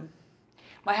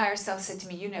my higher self said to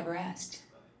me, you never asked.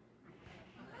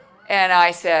 And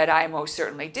I said, I most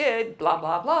certainly did, blah,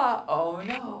 blah, blah. Oh,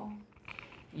 no.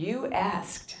 You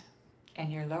asked, and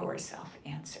your lower self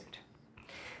answered.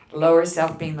 Lower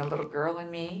self being the little girl in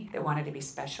me that wanted to be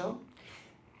special.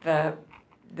 The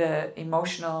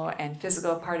emotional and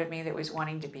physical part of me that was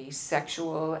wanting to be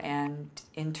sexual and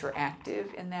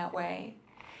interactive in that way.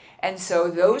 And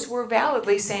so those were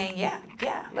validly saying, yeah,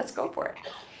 let's go for it.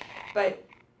 But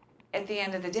at the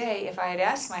end of the day, if I had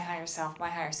asked my higher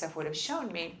self would have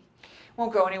shown me,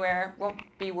 won't go anywhere, won't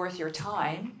be worth your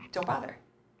time, don't bother.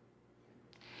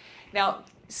 Now,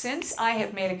 since I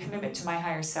have made a commitment to my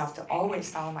higher self to always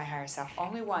follow my higher self,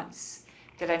 only once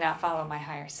did I not follow my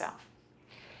higher self.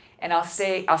 And I'll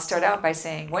start out by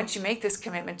saying, once you make this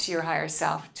commitment to your higher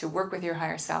self, to work with your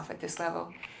higher self at this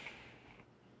level,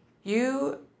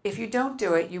 if you don't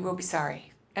do it, you will be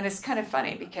sorry. And it's kind of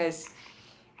funny because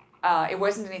it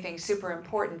wasn't anything super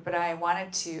important, but I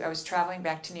was traveling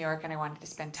back to New York and I wanted to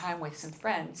spend time with some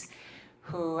friends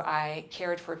who I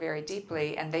cared for very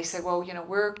deeply. And they said, well,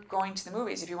 we're going to the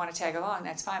movies. If you want to tag along,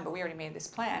 that's fine, but we already made this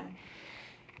plan.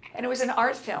 And it was an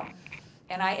art film.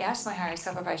 And I asked my higher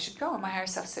self if I should go, and my higher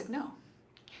self said no.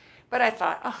 But I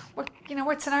thought,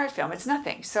 what's an art film? It's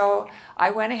nothing. So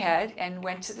I went ahead and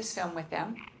went to this film with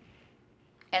them.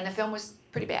 And the film was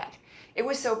pretty bad. It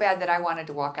was so bad that I wanted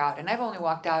to walk out. And I've only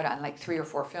walked out on like 3 or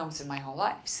 4 films in my whole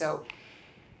life. So,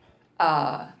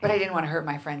 but I didn't want to hurt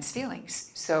my friends'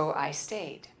 feelings. So I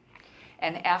stayed.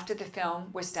 And after the film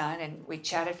was done, and we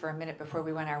chatted for a minute before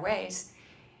we went our ways,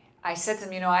 I said to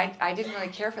them, I didn't really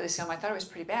care for this film. I thought it was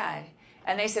pretty bad.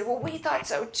 And they said, well, we thought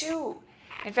so too.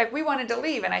 In fact, we wanted to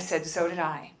leave. And I said, so did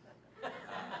I.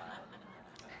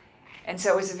 And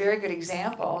so it was a very good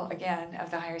example, again,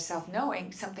 of the higher self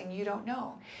knowing something you don't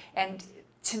know. And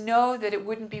to know that it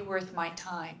wouldn't be worth my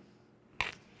time.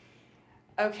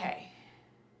 Okay.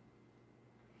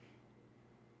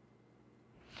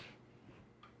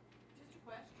 Just a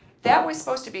question. That was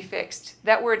supposed to be fixed.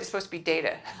 That word is supposed to be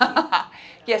data.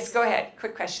 Yes, go ahead.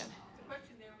 Quick question. The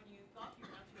question there, when you thought you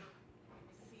were actually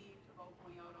received about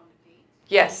going out on a date.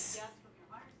 Yes. Yes, from your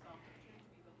higher self, it turned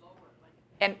to be the lower.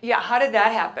 And yeah, how did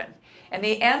that happen? And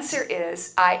the answer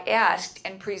is, I asked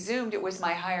and presumed it was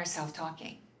my higher self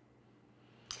talking.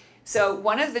 So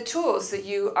one of the tools that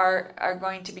you are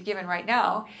going to be given right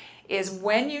now is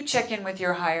when you check in with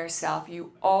your higher self,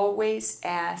 you always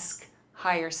ask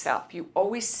higher self. You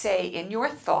always say in your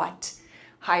thought,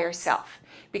 higher self.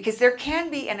 Because there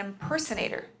can be an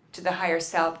impersonator to the higher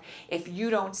self if you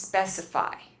don't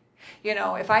specify.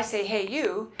 If I say, hey,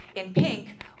 you, in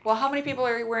pink, well, how many people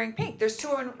are wearing pink? There's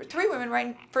 3 women right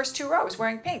in the first 2 rows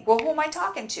wearing pink. Well, who am I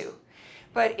talking to?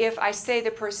 But if I say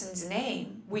the person's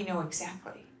name, we know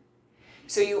exactly.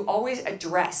 So you always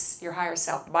address your higher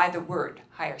self by the word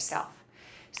higher self.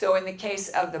 So in the case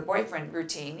of the boyfriend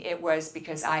routine, it was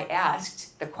because I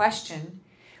asked the question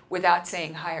without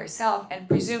saying higher self and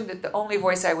presumed that the only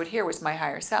voice I would hear was my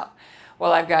higher self.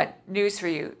 Well, I've got news for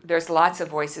you. There's lots of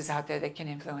voices out there that can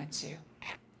influence you.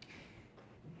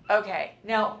 Okay,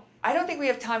 now, I don't think we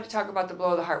have time to talk about the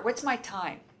blow of the heart. What's my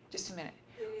time? Just a minute.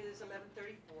 It is 11:34.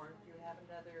 You have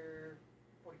another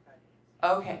 45 minutes.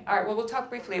 Okay, all right, well, we'll talk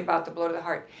briefly about the blow to the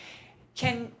heart.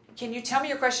 Can you tell me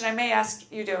your question? I may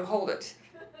ask you to hold it.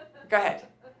 Go ahead.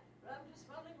 I'm just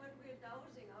wondering, when we're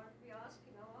dowsing, aren't we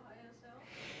asking our higher self?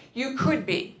 You could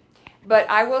be. But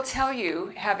I will tell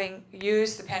you, having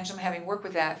used the pendulum, having worked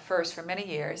with that first for many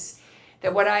years,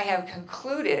 that what I have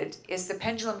concluded is the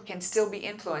pendulum can still be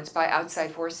influenced by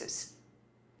outside forces.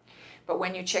 But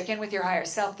when you check in with your higher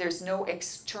self, there's no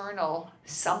external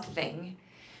something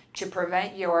to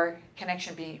prevent your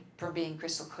connection from being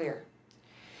crystal clear.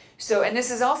 So, and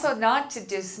this is also not to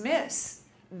dismiss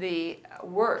the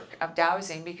work of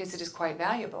dowsing because it is quite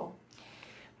valuable,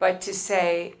 but to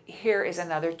say, here is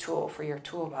another tool for your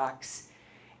toolbox.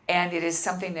 And it is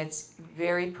something that's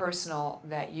very personal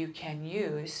that you can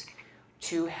use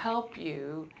to help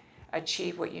you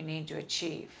achieve what you need to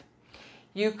achieve.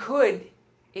 You could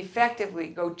effectively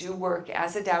go do work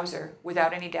as a dowser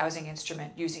without any dowsing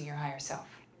instrument using your higher self.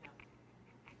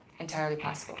 Entirely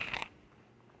possible.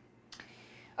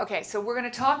 Okay, so we're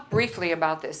going to talk briefly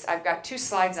about this. I've got 2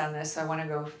 slides on this, so I want to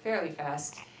go fairly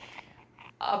fast.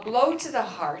 A blow to the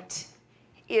heart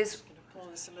is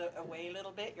pull this away a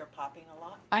little bit. You're popping a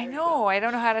lot. I There you know. go. I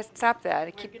don't know how to stop that. I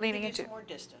We're keep gonna leaning give you into some more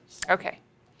distance. Okay.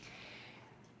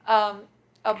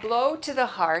 A blow to the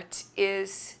heart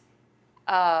is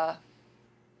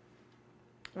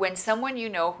when someone you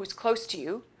know who's close to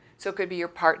you, so it could be your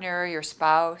partner, your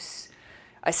spouse,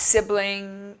 a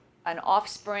sibling, an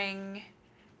offspring,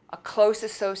 a close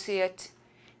associate,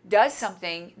 does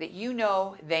something that you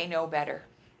know they know better.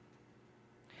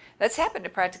 That's happened to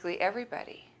practically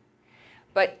everybody.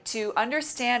 But to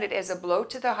understand it as a blow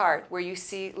to the heart, where you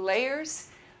see layers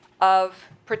of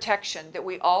protection that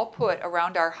we all put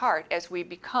around our heart as we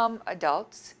become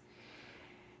adults,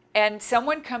 and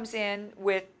someone comes in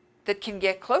with that can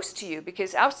get close to you,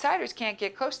 because outsiders can't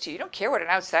get close to you. You don't care what an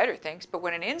outsider thinks, but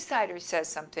when an insider says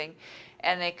something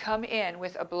and they come in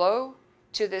with a blow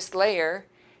to this layer,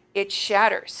 it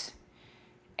shatters.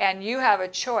 And you have a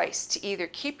choice to either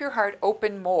keep your heart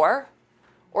open more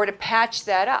or to patch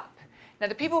that up. Now,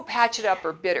 the people who patch it up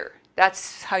are bitter.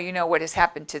 That's how you know what has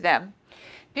happened to them.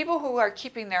 People who are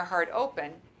keeping their heart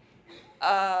open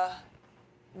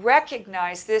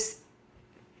recognize this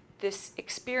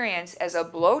experience as a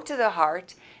blow to the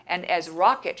heart and as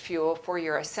rocket fuel for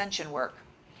your ascension work.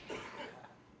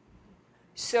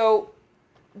 So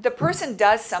the person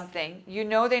does something, you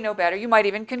know they know better, you might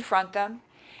even confront them,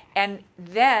 and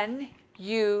then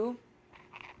you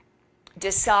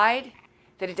decide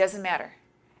that it doesn't matter.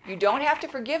 You don't have to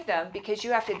forgive them because you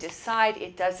have to decide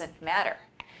it doesn't matter.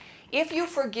 If you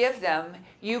forgive them,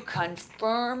 you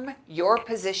confirm your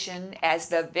position as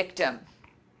the victim.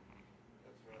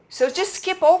 So just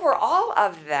skip over all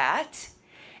of that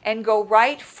and go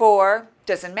right for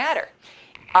doesn't matter.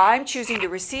 I'm choosing to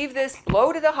receive this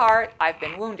blow to the heart. I've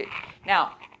been wounded.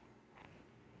 Now,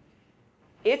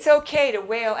 it's okay to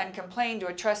wail and complain to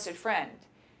a trusted friend,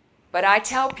 but I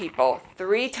tell people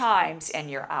 3 times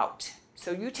and you're out.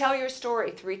 So you tell your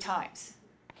story 3 times.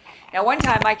 Now, one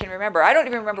time I can remember, I don't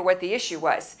even remember what the issue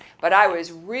was, but I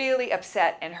was really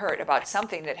upset and hurt about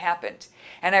something that happened.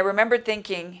 And I remembered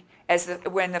thinking,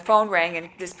 when the phone rang and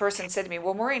this person said to me,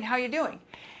 well, Maureen, how are you doing?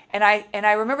 And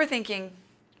I remember thinking,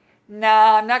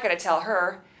 nah, I'm not going to tell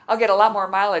her. I'll get a lot more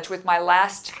mileage with my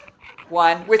last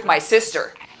one with my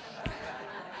sister.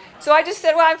 So I just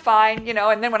said, well, I'm fine,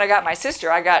 and then when I got my sister,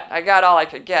 I got all I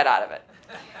could get out of it.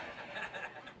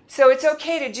 So it's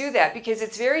okay to do that because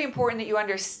it's very important that you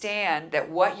understand that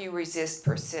what you resist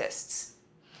persists.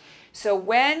 So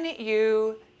when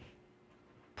you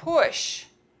push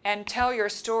and tell your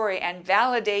story and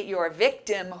validate your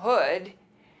victimhood,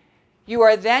 you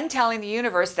are then telling the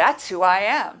universe, that's who I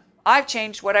am. I've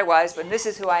changed what I was, but this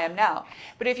is who I am now.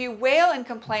 But if you wail and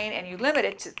complain and you limit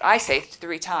it to, I say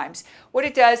 3 times, what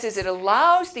it does is it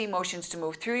allows the emotions to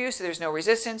move through you so there's no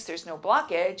resistance, there's no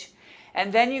blockage,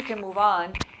 and then you can move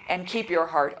on and keep your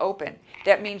heart open.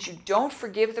 That means you don't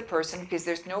forgive the person because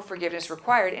there's no forgiveness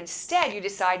required. Instead, you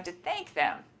decide to thank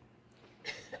them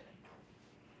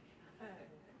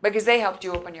because they helped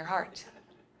you open your heart.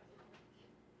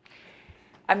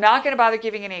 I'm not going to bother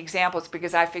giving any examples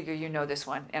because I figure you know this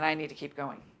one and I need to keep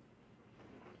going.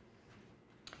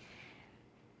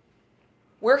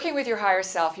 Working with your higher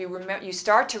self, you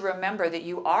start to remember that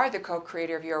you are the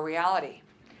co-creator of your reality.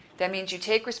 That means you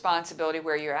take responsibility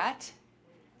where you're at,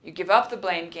 you give up the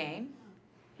blame game,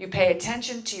 you pay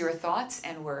attention to your thoughts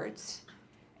and words,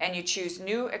 and you choose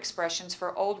new expressions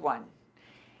for old one.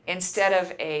 Instead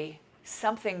of a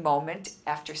something moment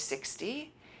after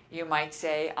 60, you might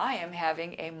say, I am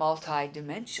having a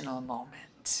multi-dimensional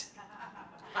moment.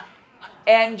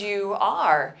 And you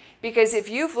are, because if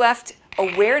you've left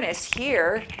awareness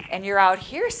here and you're out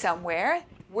here somewhere,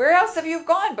 where else have you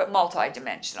gone but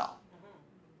multi-dimensional?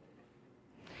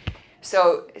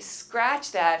 So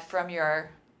scratch that from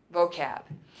your vocab.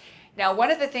 Now,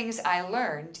 one of the things I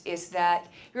learned is that,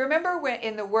 you remember when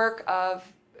in the work of,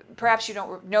 perhaps you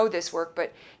don't know this work,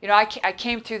 but I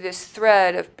came through this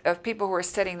thread of people who are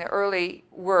studying the early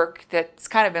work that's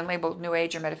kind of been labeled New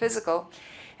Age or metaphysical.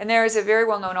 And there is a very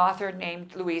well-known author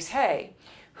named Louise Hay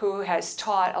who has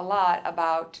taught a lot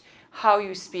about how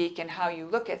you speak and how you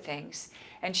look at things.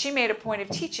 And she made a point of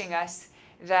teaching us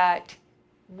that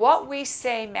what we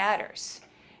say matters.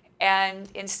 And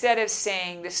instead of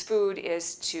saying this food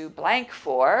is to blank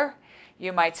for,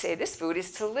 you might say this food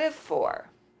is to live for.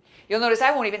 You'll notice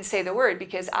I won't even say the word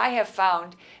because I have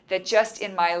found that just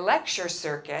in my lecture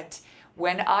circuit,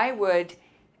 when I would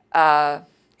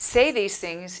say these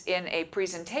things in a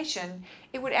presentation,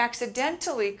 it would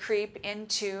accidentally creep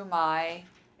into my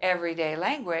everyday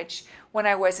language when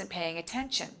I wasn't paying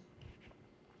attention.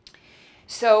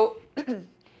 So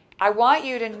I want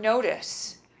you to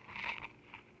notice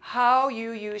how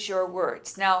you use your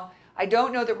words. Now, I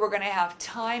don't know that we're going to have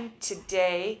time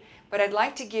today, but I'd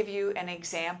like to give you an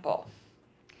example.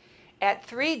 At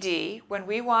 3D, when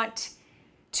we want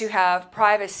to have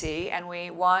privacy and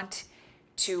we want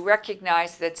to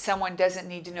recognize that someone doesn't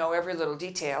need to know every little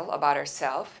detail about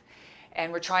ourselves,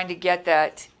 and we're trying to get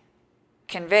that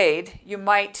conveyed, you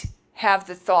might have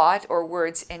the thought or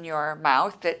words in your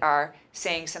mouth that are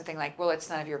saying something like, well, it's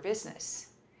none of your business.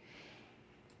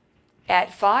 At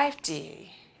 5D,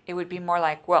 it would be more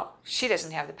like, well, she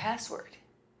doesn't have the password.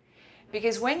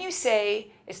 Because when you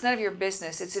say it's none of your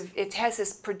business, it has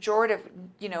this pejorative,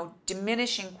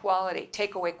 diminishing quality,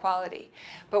 takeaway quality.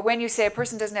 But when you say a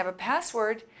person doesn't have a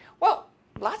password, well,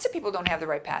 lots of people don't have the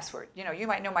right password. You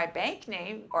might know my bank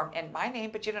name and my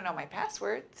name, but you don't know my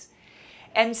passwords.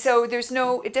 And so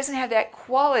it doesn't have that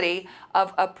quality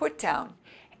of a put down.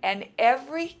 And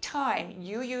every time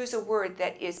you use a word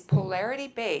that is polarity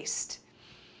based,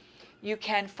 you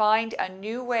can find a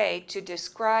new way to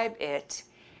describe it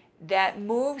that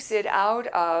moves it out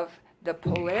of the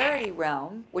polarity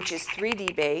realm, which is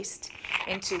 3D based,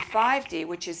 into 5D,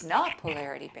 which is not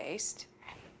polarity based,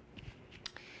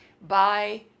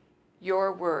 by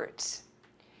your words.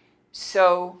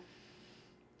 So,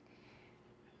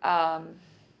 I'm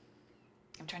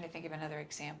trying to think of another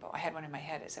example. I had one in my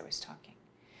head as I was talking.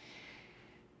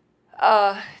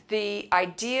 The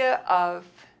idea of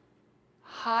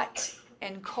hot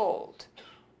and cold,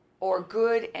 or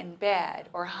good and bad,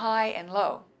 or high and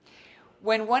low.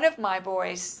 When one of my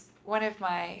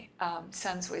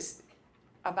sons was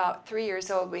about 3 years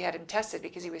old, we had him tested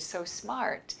because he was so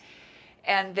smart.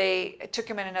 And they took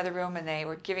him in another room and they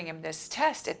were giving him this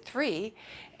test at 3.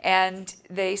 And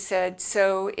they said,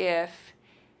 so if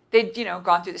they'd,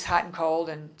 gone through this hot and cold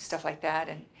and stuff like that.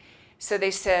 And so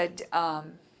they said,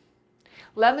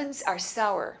 lemons are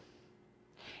sour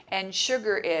and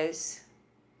sugar is,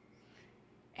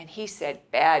 and he said,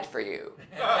 bad for you.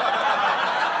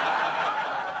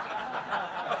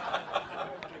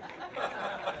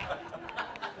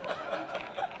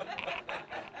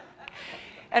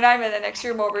 And I'm in the next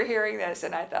room overhearing this,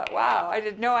 and I thought, wow, I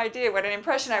had no idea what an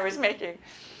impression I was making.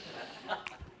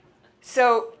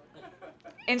 So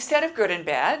instead of good and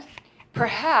bad,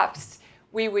 perhaps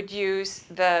we would use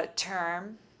the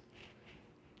term,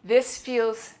 this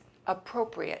feels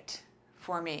appropriate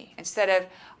for me. Instead of,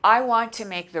 I want to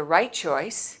make the right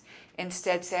choice,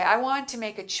 instead say, I want to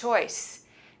make a choice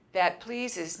that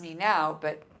pleases me now,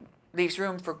 but leaves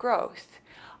room for growth.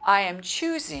 I am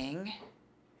choosing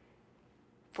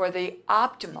for the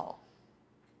optimal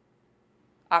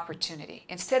opportunity.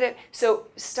 So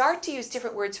start to use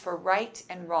different words for right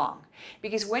and wrong.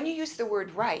 Because when you use the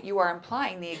word right, you are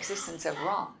implying the existence of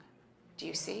wrong. Do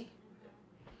you see?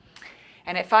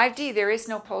 And at 5D, there is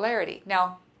no polarity.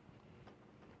 Now,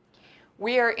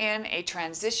 we are in a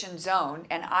transition zone,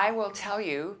 and I will tell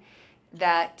you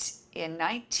that in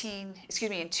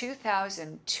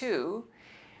 2002,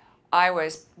 I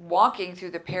was walking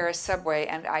through the Paris subway,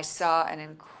 and I saw an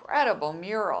incredible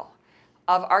mural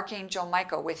of Archangel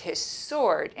Michael with his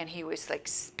sword, and he was like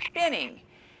spinning.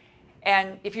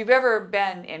 And if you've ever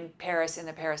been in Paris, in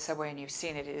the Paris subway, and you've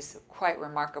seen it, it is quite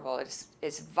remarkable. It's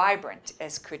as vibrant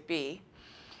as could be.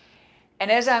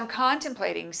 And as I'm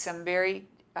contemplating some very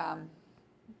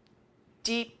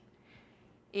deep,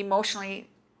 emotionally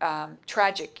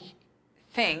tragic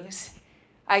things,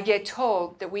 I get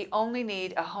told that we only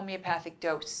need a homeopathic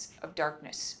dose of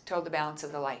darkness to hold the balance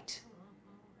of the light.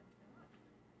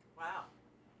 Wow.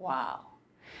 Wow.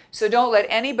 So don't let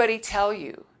anybody tell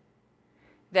you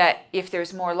that if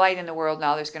there's more light in the world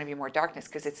now, there's going to be more darkness,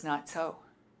 because it's not so.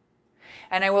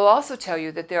 And I will also tell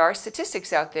you that there are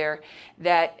statistics out there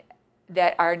that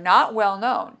are not well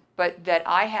known, but that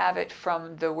I have it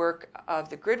from the work of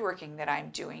the grid working that I'm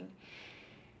doing,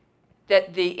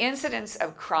 that the incidence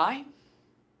of crime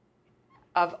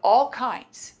of all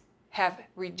kinds have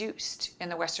reduced in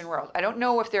the Western world. I don't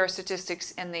know if there are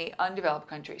statistics in the undeveloped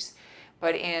countries,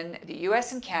 but in the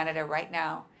US and Canada right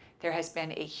now, there has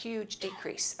been a huge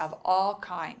decrease of all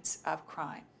kinds of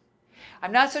crime.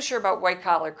 I'm not so sure about white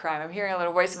collar crime. I'm hearing a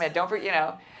little voice in my head, don't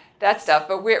forget, that stuff,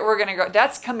 but we're going to go,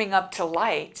 that's coming up to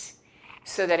light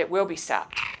so that it will be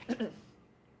stopped.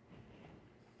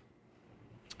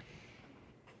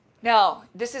 Now,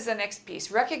 this is the next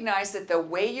piece. Recognize that the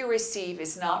way you receive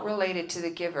is not related to the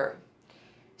giver.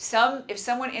 If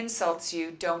someone insults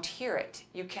you, don't hear it.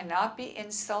 You cannot be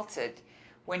insulted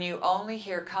when you only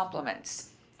hear compliments.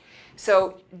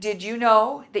 So, did you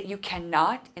know that you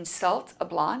cannot insult a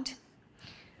blonde?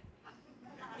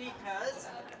 Because?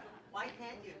 Why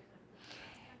can't you?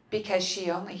 Because she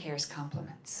only hears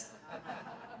compliments.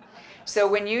 So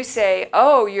when you say,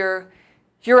 oh, you're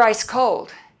you're ice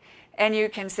cold. And you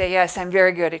can say, yes, I'm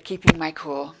very good at keeping my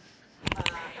cool.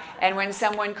 And when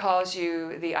someone calls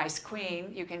you the ice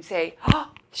queen, you can say, oh,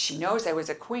 she knows I was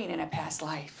a queen in a past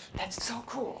life. That's so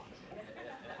cool.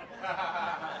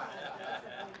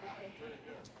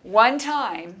 One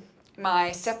time,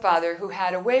 my stepfather, who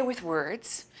had a way with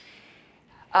words,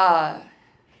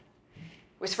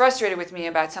 was frustrated with me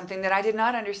about something that I did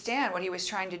not understand what he was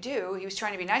trying to do. He was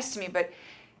trying to be nice to me, but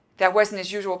that wasn't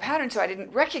his usual pattern, so I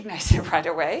didn't recognize it right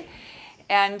away.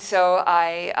 And so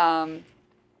I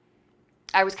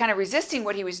was kind of resisting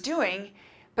what he was doing,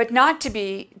 but not to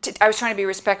be, I was trying to be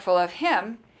respectful of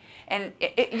him. And,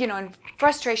 in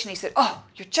frustration, he said, oh,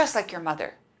 you're just like your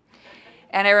mother.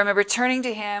 And I remember turning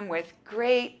to him with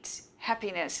great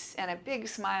happiness and a big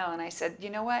smile, and I said, you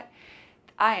know what?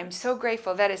 I am so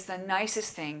grateful. That is the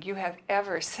nicest thing you have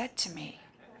ever said to me.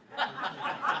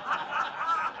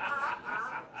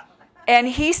 And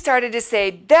he started to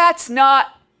say, that's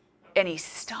not, and he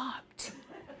stopped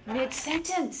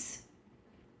mid-sentence.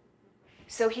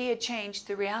 So he had changed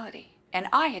the reality, and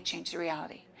I had changed the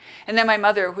reality. And then my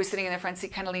mother, who was sitting in the front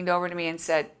seat, kind of leaned over to me and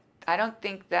said, I don't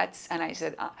think that's, and I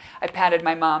said, I patted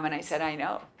my mom and I said, I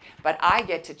know, but I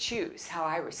get to choose how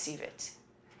I receive it.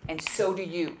 And so do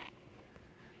you.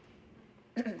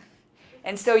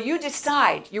 And so you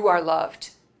decide you are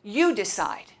loved. You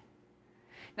decide.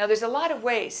 Now there's a lot of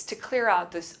ways to clear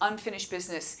out this unfinished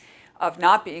business of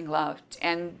not being loved.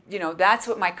 And that's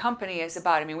what my company is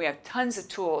about. I mean, we have tons of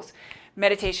tools.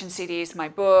 Meditation CDs, my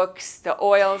books, the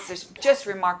oils, they're just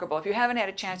remarkable. If you haven't had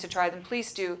a chance to try them,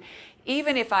 please do.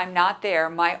 Even if I'm not there,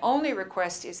 my only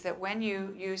request is that when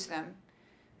you use them,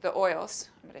 the oils,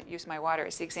 I'm going to use my water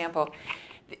as the example,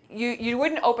 you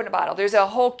wouldn't open a bottle. There's a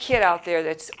whole kit out there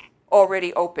that's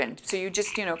already opened. So you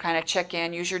just, kind of check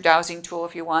in, use your dowsing tool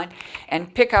if you want,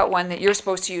 and pick out one that you're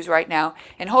supposed to use right now,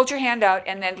 and hold your hand out,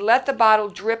 and then let the bottle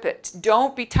drip it.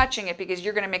 Don't be touching it because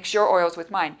you're going to mix your oils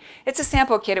with mine. It's a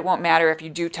sample kit. It won't matter if you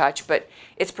do touch, but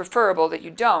it's preferable that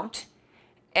you don't.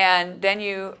 And then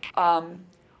you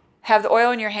have the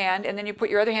oil in your hand, and then you put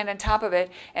your other hand on top of it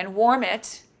and warm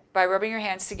it by rubbing your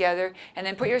hands together, and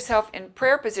then put yourself in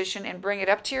prayer position and bring it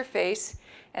up to your face,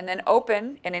 and then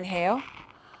open and inhale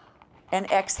and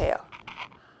exhale.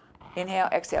 Inhale,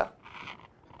 exhale.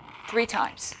 3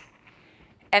 times.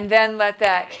 And then let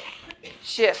that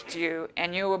shift you,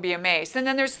 and you will be amazed. And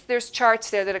then there's charts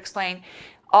there that explain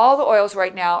all the oils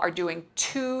right now are doing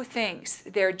 2 things.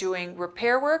 They're doing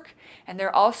repair work, and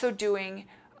they're also doing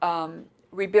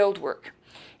rebuild work.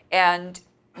 And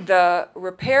the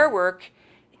repair work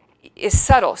is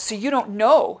subtle, so you don't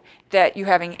know that you're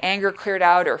having anger cleared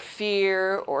out or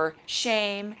fear or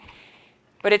shame,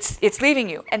 but it's leaving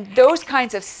you. And those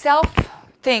kinds of self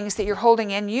things that you're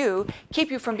holding in you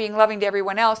keep you from being loving to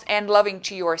everyone else and loving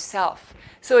to yourself.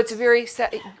 So it's a very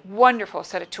wonderful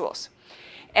set of tools.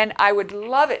 And I would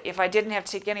love it if I didn't have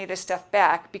to take any of this stuff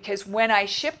back, because when I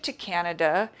ship to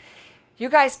Canada, you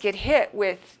guys get hit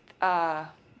with,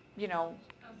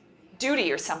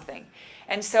 duty or something.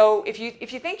 And so if you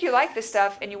think you like this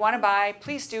stuff and you want to buy,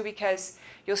 please do, because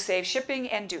you'll save shipping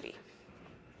and duty.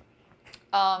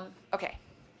 Okay.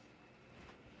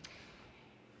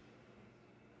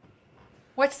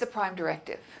 What's the prime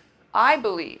directive? I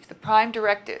believe the prime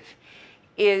directive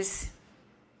is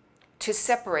to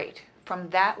separate from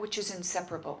that which is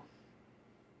inseparable.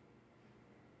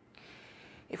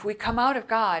 If we come out of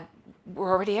God, we're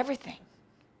already everything.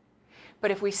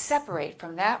 But if we separate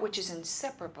from that which is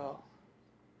inseparable,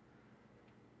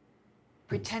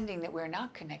 pretending that we're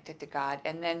not connected to God,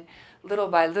 and then little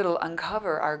by little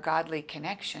uncover our godly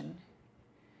connection,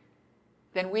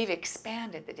 then we've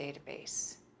expanded the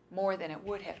database more than it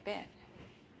would have been.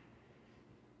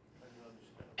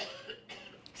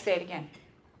 Say it again.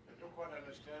 I don't quite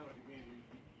understand what you mean.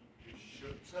 You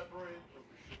should separate?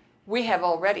 We have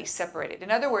already separated.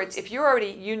 In other words, if you're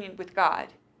already union with God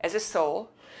as a soul,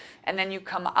 and then you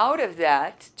come out of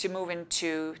that to move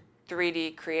into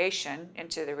 3D creation,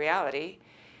 into the reality,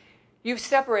 you've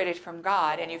separated from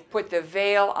God and you've put the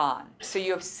veil on. So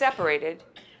you have separated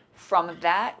from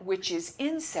that which is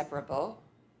inseparable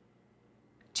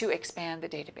to expand the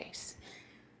database.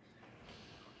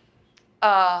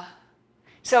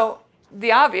 So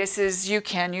the obvious is you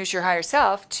can use your higher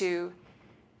self to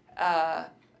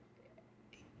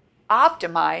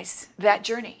optimize that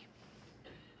journey.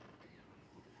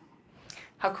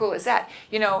 How cool is that?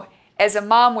 As a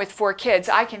mom with 4 kids,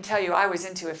 I can tell you I was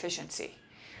into efficiency.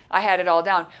 I had it all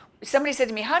down. Somebody said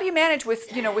to me, how do you manage with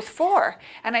 4?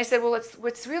 And I said, well,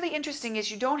 what's really interesting is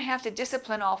you don't have to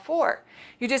discipline all 4.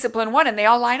 You discipline one and they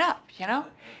all line up,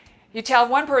 You tell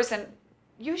one person,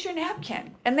 use your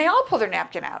napkin. And they all pull their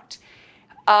napkin out.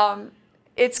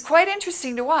 It's quite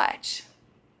interesting to watch.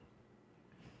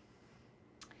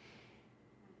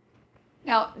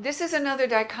 Now, this is another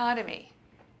dichotomy.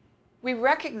 We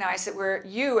recognize that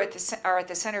you are at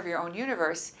the center of your own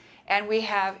universe, and we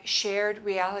have shared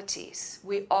realities.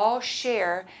 We all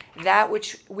share that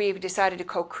which we've decided to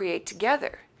co-create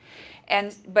together.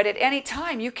 But at any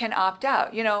time, you can opt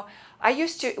out. You know, I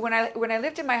used to, when I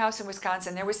lived in my house in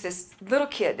Wisconsin, there was this little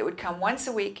kid that would come once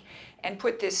a week and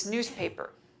put this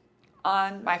newspaper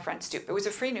on my front stoop. It was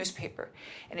a free newspaper.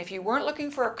 And if you weren't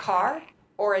looking for a car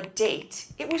or a date,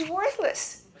 it was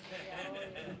worthless.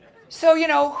 So, you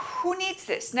know, who needs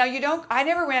this? Now, I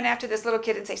never ran after this little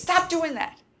kid and say, stop doing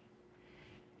that.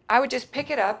 I would just pick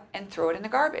it up and throw it in the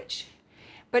garbage.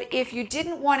 But if you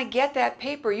didn't want to get that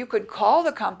paper, you could call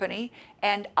the company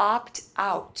and opt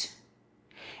out.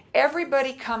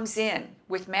 Everybody comes in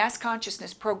with mass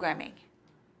consciousness programming.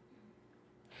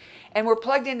 And we're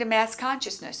plugged into mass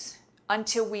consciousness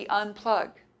until we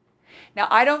unplug. Now,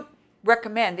 I don't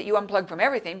recommend that you unplug from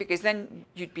everything because then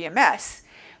you'd be a mess.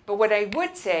 But what I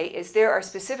would say is there are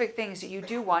specific things that you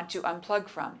do want to unplug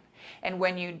from. And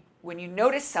when you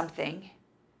notice something,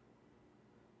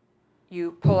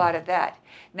 you pull out of that.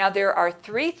 Now, there are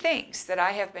 3 things that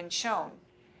I have been shown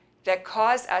that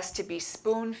cause us to be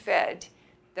spoon-fed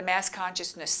the mass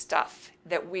consciousness stuff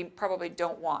that we probably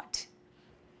don't want.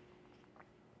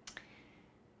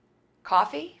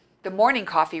 Coffee, the morning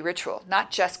coffee ritual,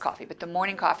 not just coffee, but the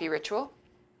morning coffee ritual.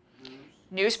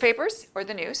 Newspapers, or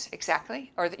the news,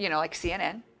 exactly, or like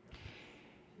CNN,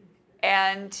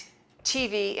 and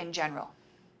TV in general.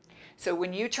 So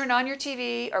when you turn on your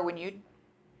TV or when you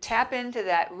tap into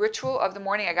that ritual of the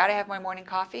morning, I got to have my morning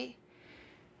coffee,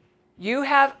 you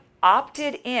have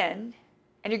opted in,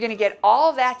 and you're going to get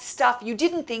all that stuff you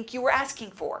didn't think you were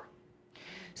asking for.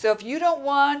 So if you don't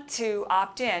want to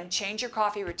opt in, change your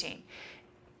coffee routine.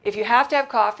 If you have to have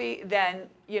coffee, then,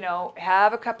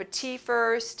 have a cup of tea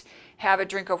first, have a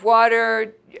drink of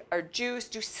water or juice,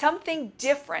 do something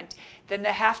different than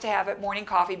to have it morning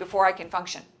coffee before I can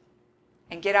function.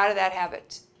 And get out of that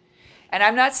habit. And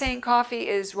I'm not saying coffee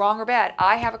is wrong or bad.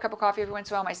 I have a cup of coffee every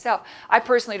once in a while myself. I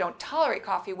personally don't tolerate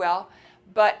coffee well,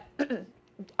 but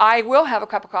I will have a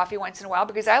cup of coffee once in a while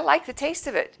because I like the taste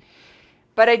of it.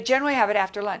 But I generally have it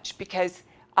after lunch because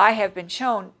I have been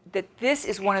shown that this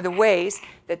is one of the ways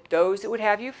that those that would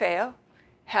have you fail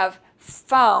have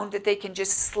found that they can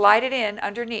just slide it in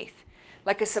underneath,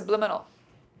 like a subliminal.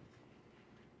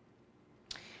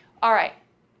 All right,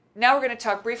 now we're going to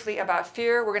talk briefly about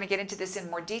fear. We're going to get into this in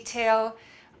more detail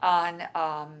on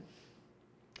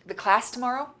the class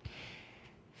tomorrow.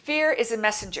 Fear is a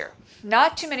messenger.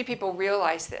 Not too many people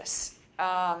realize this,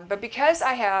 but because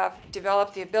I have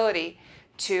developed the ability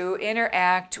to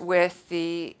interact with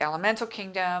the elemental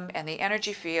kingdom and the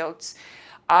energy fields,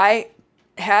 I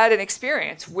had an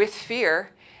experience with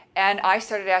fear, and I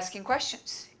started asking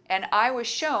questions. And I was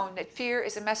shown that fear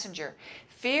is a messenger.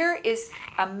 Fear is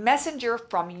a messenger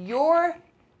from your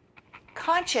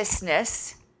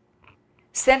consciousness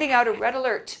sending out a red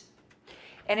alert.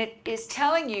 And it is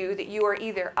telling you that you are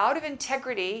either out of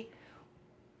integrity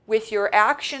with your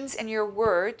actions and your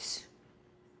words.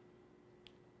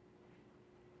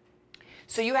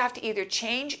 So you have to either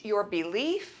change your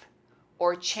belief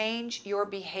or change your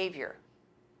behavior.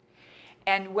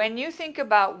 And when you think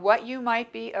about what you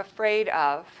might be afraid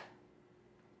of,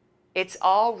 it's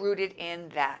all rooted in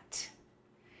that.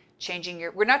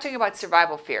 We're not talking about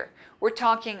survival fear. We're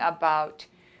talking about,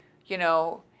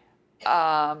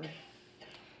 I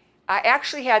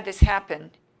actually had this happen,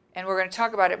 and we're going to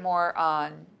talk about it more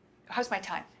on, how's my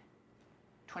time?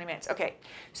 20 minutes. Okay,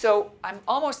 so I'm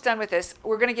almost done with this.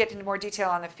 We're going to get into more detail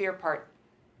on the fear part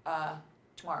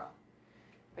tomorrow,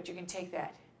 but you can take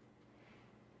that.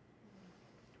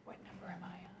 What number am I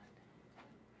on?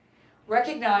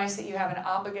 Recognize that you have an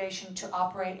obligation to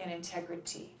operate in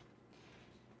integrity.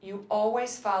 You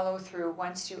always follow through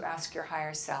once you ask your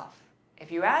higher self.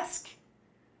 If you ask,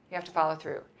 you have to follow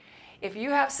through. If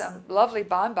you have some lovely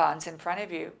bonbons in front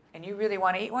of you and you really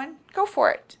want to eat one, go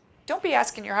for it. Don't be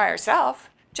asking your higher self.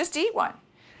 Just eat one.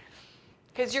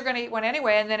 Because you're going to eat one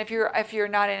anyway, and then if you're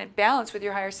not in balance with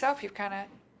your higher self, you've kind of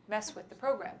messed with the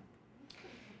program.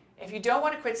 If you don't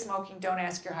want to quit smoking, don't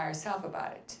ask your higher self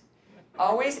about it.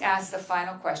 Always ask the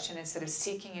final question instead of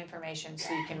seeking information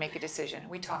so you can make a decision.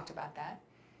 We talked about that.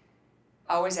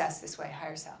 Always ask this way,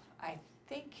 higher self. I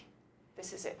think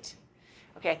this is it.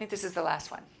 Okay, I think this is the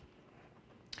last one.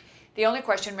 The only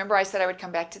question, remember I said I would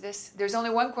come back to this? There's only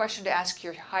one question to ask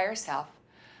your higher self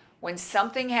when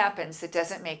something happens that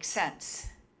doesn't make sense.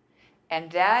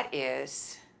 And that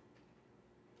is,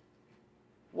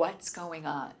 What's going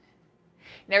on?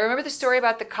 Now remember the story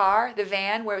about the car, the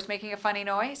van, where it was making a funny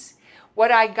noise?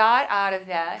 What I got out of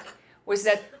that was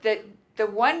that the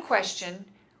one question,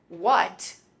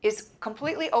 what, is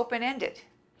completely open-ended.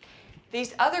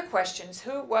 These other questions,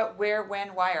 who, what, where, when,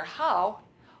 why, or how,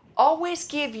 always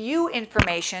give you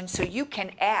information so you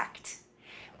can act.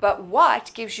 But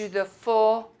what gives you the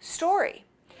full story.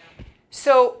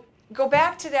 So go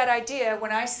back to that idea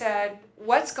when I said,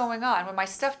 what's going on when my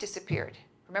stuff disappeared?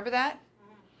 Remember that?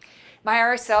 My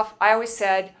higher self, I always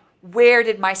said, where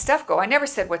did my stuff go? I never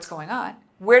said, what's going on?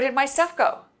 Where did my stuff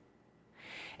go?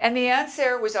 And the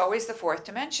answer was always the fourth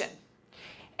dimension.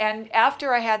 And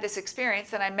after I had this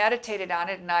experience and I meditated on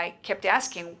it and I kept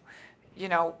asking,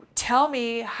 tell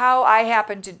me how I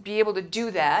happened to be able to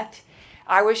do that,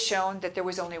 I was shown that there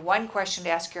was only one question to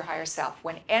ask your higher self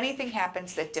when anything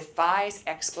happens that defies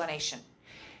explanation.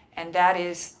 And that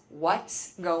is,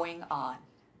 what's going on?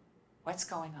 What's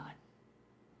going on?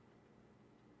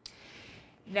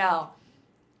 Now,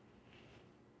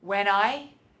 when I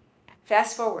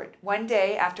fast forward one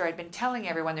day after I'd been telling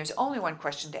everyone there's only one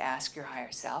question to ask your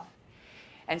higher self,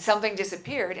 and something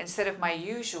disappeared, instead of my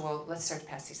usual, let's start to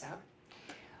pass these out,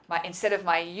 instead of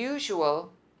my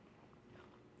usual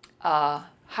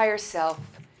higher self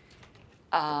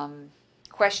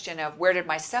question of where did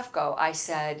my stuff go, I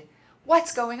said,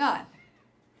 what's going on?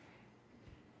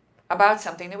 About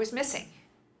something that was missing.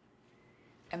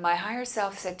 And my higher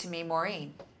self said to me,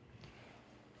 Maureen,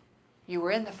 you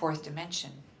were in the fourth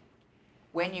dimension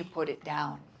when you put it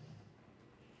down.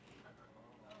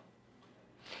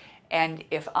 And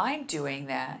if I'm doing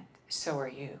that, so are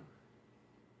you.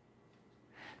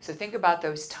 So think about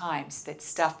those times that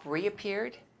stuff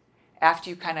reappeared after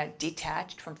you kind of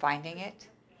detached from finding it,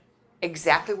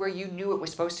 exactly where you knew it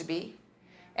was supposed to be,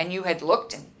 and you had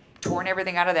looked and torn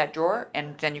everything out of that drawer,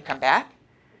 and then you come back.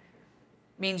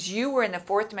 Means you were in the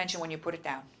fourth dimension when you put it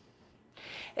down.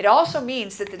 It also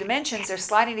means that the dimensions are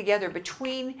sliding together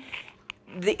between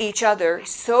each other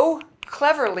so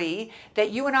cleverly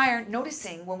that you and I aren't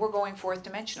noticing when we're going fourth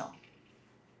dimensional.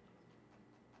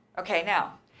 Okay,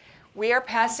 now, we are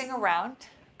passing around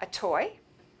a toy.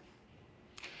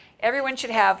 Everyone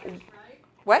should have,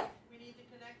 what? We need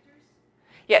the connectors?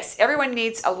 Yes, everyone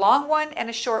needs a long one and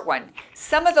a short one.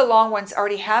 Some of the long ones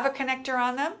already have a connector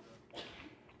on them.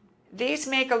 These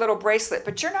make a little bracelet,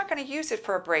 but you're not going to use it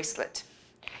for a bracelet.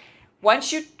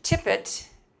 Once you tip it,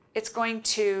 it's going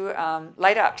to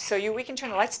light up. So we can turn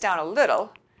the lights down a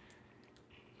little.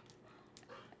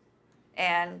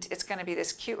 And it's going to be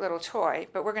this cute little toy,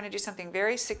 but we're going to do something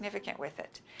very significant with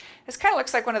it. This kind of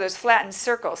looks like one of those flattened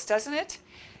circles, doesn't it?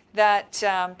 That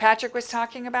Patrick was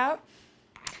talking about.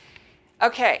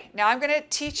 Okay, now I'm going to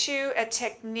teach you a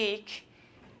technique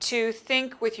to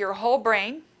think with your whole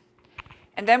brain.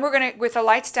 And then we're going to, with the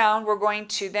lights down, we're going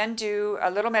to then do a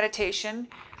little meditation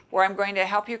where I'm going to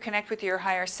help you connect with your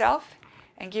higher self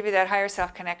and give you that higher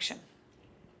self connection.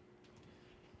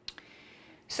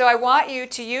 So I want you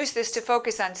to use this to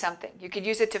focus on something. You could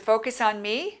use it to focus on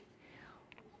me,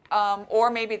 or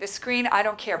maybe the screen, I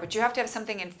don't care, but you have to have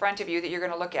something in front of you that you're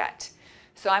going to look at.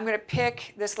 So I'm going to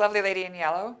pick this lovely lady in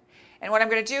yellow, and what I'm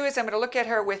going to do is I'm going to look at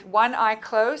her with one eye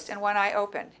closed and one eye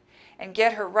open, and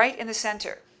get her right in the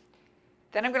center.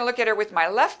 Then I'm going to look at her with my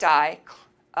left eye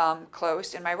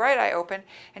closed and my right eye open,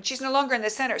 and she's no longer in the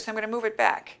center, so I'm going to move it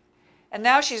back. And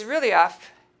now she's really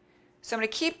off, so I'm going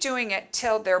to keep doing it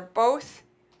till they're both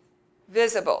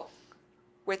visible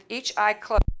with each eye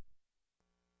closed.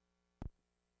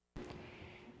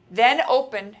 Then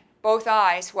open both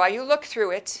eyes while you look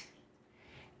through it,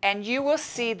 and you will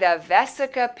see the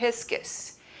vesica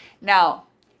piscis. Now,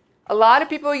 a lot of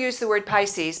people use the word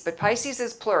Pisces, but Pisces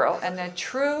is plural, and the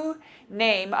true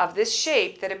name of this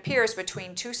shape that appears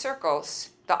between two circles,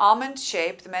 the almond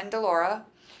shape, the mandalora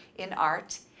in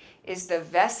art, is the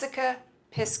vesica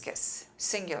piscis,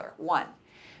 singular, one.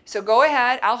 So go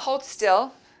ahead, I'll hold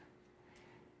still,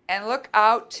 and look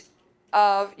out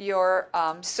of your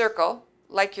circle,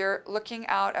 like you're looking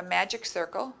out a magic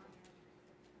circle,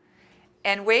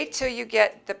 and wait till you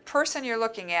get the person you're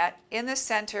looking at in the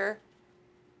center.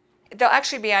 They'll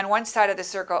actually be on one side of the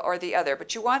circle or the other,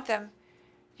 but you want to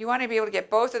be able to get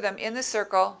both of them in the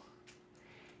circle,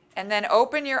 and then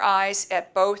open your eyes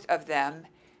at both of them,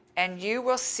 and you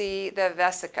will see the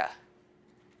vesica.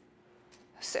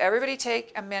 So everybody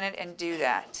take a minute and do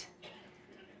that.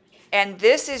 And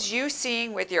this is you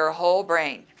seeing with your whole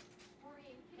brain.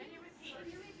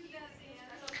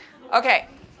 Okay.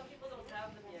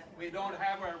 We don't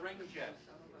have our rings yet.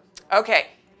 Okay.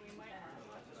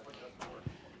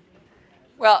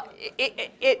 Well,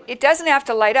 it doesn't have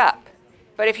to light up,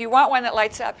 but if you want one that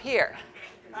lights up here,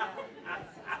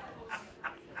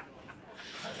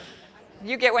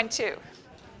 You get one too.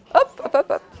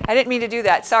 Up. I didn't mean to do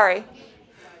that. Sorry. Did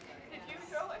you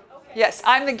throw it? Okay. Yes,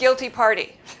 I'm the guilty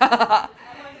party. I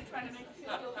wasn't trying to make you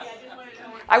feel guilty. I just wanted to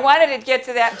know what. I wanted to get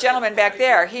to that gentleman back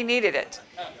there. He needed it.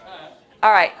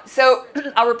 All right, so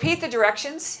I'll repeat the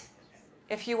directions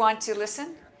if you want to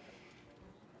listen.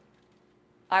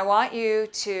 I want you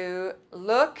to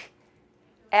look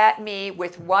at me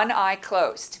with one eye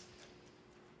closed.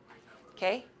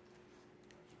 Okay?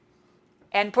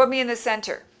 And put me in the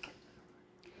center.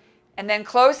 And then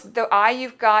close the eye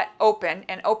you've got open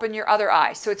and open your other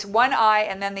eye. So it's one eye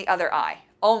and then the other eye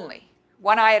only.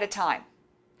 One eye at a time.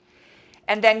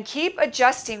 And then keep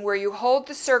adjusting where you hold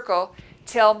the circle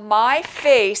till my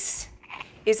face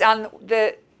is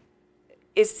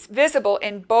visible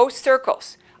in both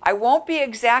circles. I won't be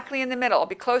exactly in the middle. I'll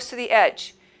be close to the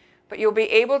edge. But you'll be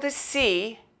able to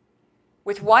see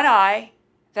with one eye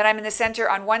that I'm in the center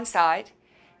on one side,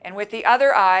 and with the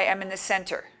other eye, I'm in the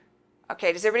center.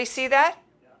 Okay, does everybody see that?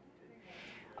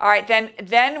 All right,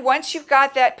 then once you've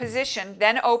got that position,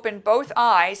 then open both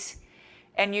eyes,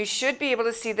 and you should be able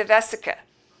to see the vesica.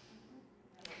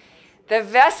 The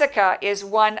vesica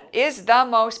is the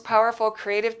most powerful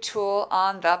creative tool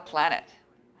on the planet.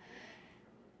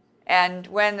 And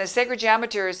when the sacred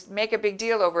geometers make a big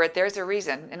deal over it, there's a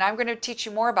reason. And I'm going to teach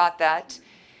you more about that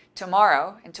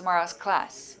tomorrow in tomorrow's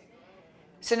class.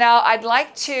 So now I'd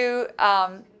like to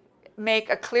make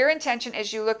a clear intention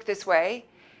as you look this way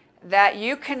that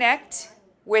you connect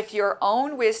with your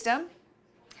own wisdom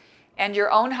and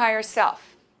your own higher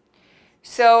self.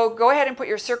 So go ahead and put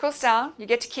your circles down. You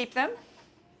get to keep them.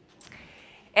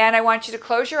 And I want you to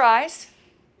close your eyes.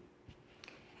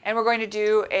 And we're going to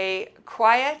do a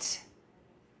quiet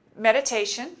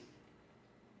meditation.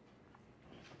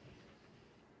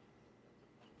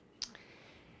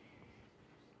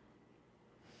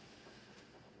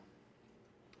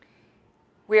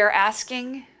 We are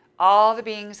asking all the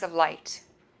beings of light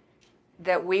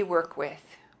that we work with,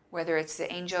 whether it's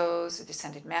the angels, the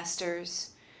descended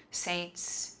masters,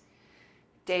 saints,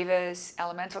 devas,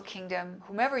 elemental kingdom,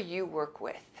 whomever you work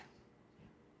with.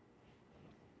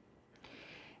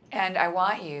 And I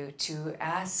want you to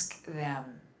ask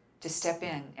them to step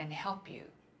in and help you.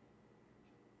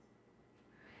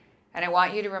 And I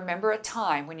want you to remember a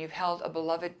time when you've held a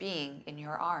beloved being in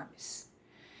your arms.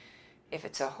 If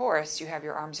it's a horse, you have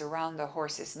your arms around the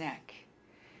horse's neck.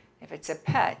 If it's a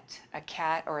pet, a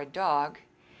cat or a dog,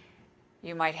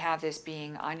 you might have this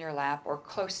being on your lap or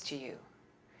close to you.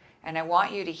 And I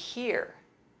want you to hear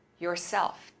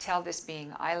yourself tell this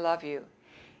being, I love you.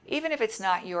 Even if it's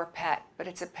not your pet, but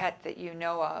it's a pet that you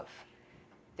know of,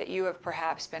 that you have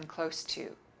perhaps been close to.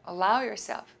 Allow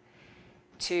yourself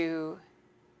to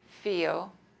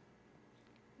feel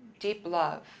deep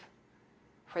love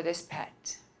for this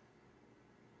pet.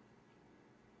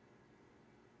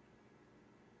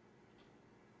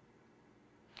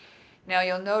 Now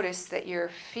you'll notice that your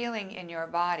feeling in your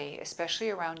body, especially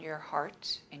around your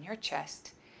heart, in your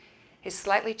chest, is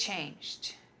slightly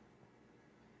changed.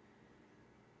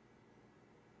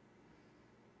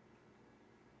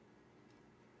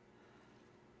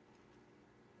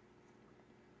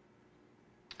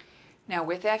 Now,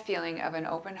 with that feeling of an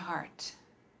open heart,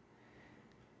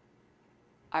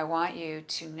 I want you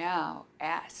to now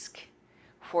ask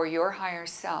for your higher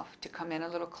self to come in a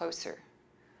little closer.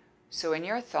 So in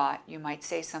your thought, you might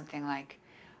say something like,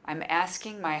 I'm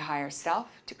asking my higher self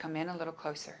to come in a little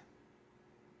closer.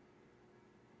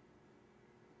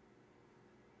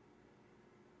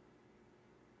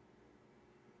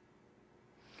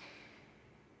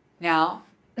 Now,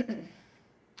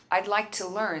 I'd like to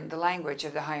learn the language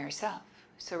of the higher self.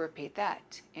 So repeat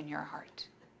that in your heart.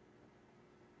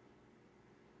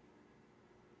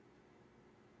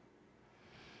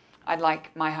 I'd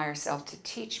like my higher self to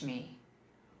teach me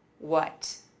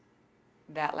what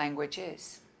that language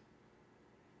is.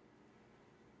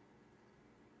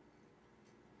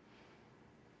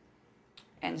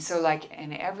 And so, like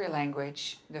in every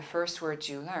language, the first words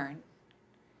you learn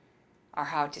are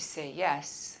how to say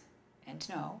yes and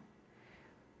no.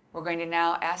 We're going to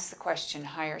now ask the question,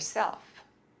 higher self,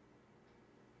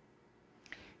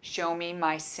 show me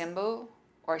my symbol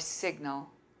or signal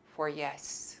for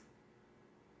yes.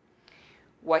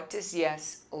 What does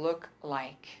yes look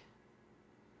like?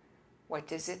 What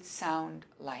does it sound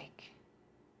like?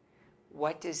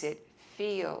 What does it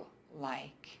feel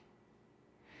like?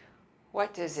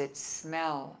 What does it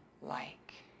smell like?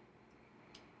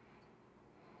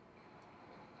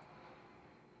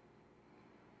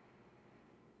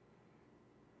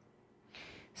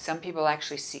 Some people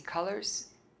actually see colors.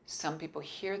 Some people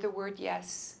hear the word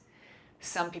yes.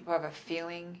 Some people have a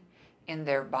feeling in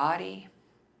their body.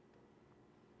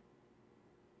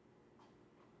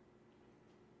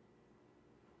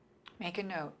 Make a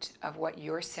note of what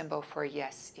your symbol for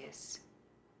yes is.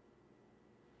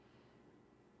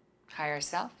 Higher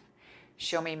self,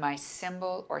 show me my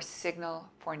symbol or signal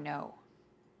for no.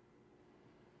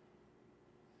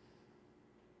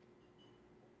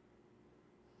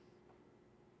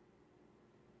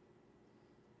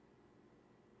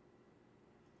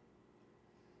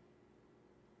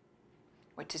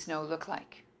 What does no look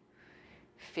like,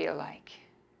 feel like,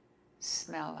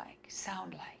 smell like,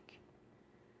 sound like?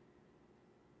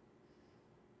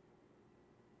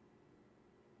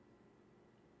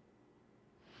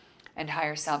 And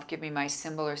higher self, give me my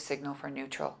symbol or signal for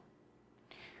neutral.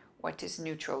 What does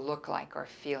neutral look like or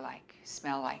feel like,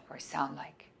 smell like or sound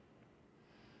like?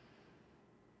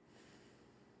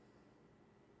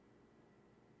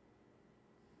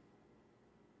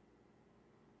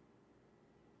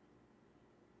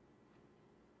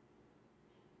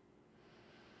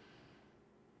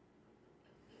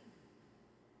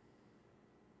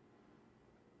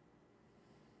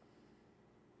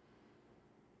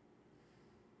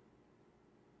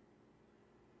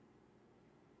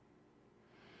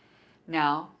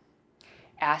 Now,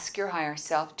 ask your higher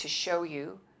self to show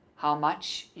you how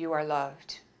much you are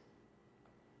loved.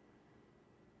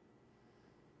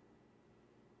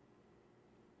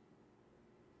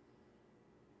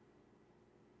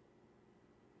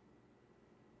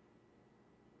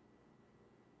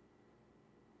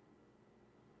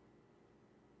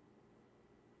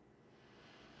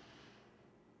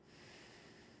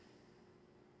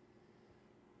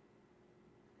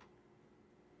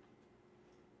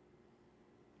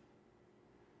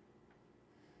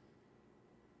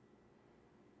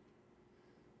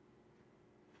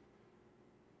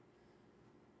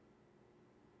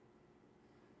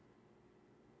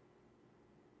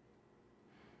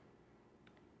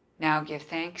 Now give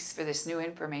thanks for this new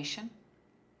information.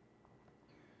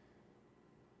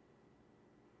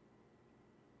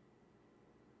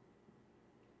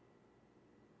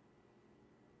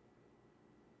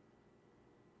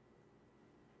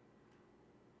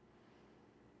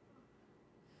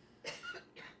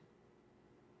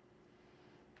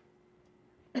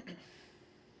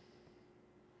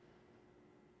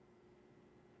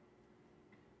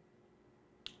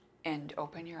 And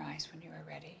open your eyes when you are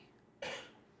ready.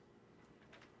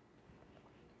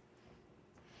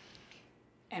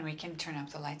 And we can turn up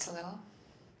the lights a little.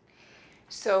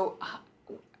 So,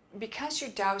 because you're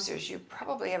dowsers, you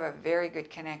probably have a very good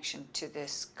connection to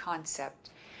this concept.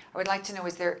 I would like to know,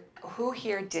 who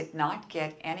here did not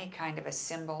get any kind of a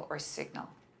symbol or signal?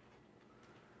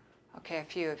 Okay, a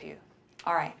few of you.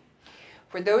 All right.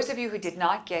 For those of you who did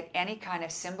not get any kind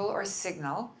of symbol or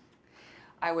signal,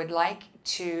 I would like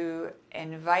to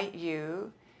invite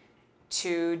you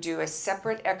to do a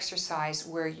separate exercise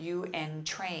where you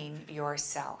entrain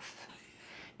yourself.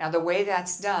 Now, the way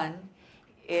that's done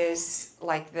is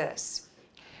like this.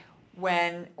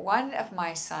 When one of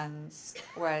my sons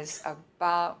was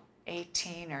about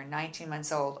 18 or 19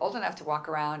 months old enough to walk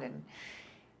around and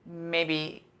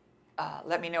maybe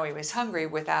let me know he was hungry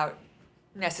without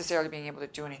necessarily being able to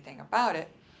do anything about it,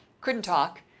 couldn't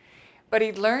talk, but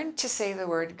he'd learned to say the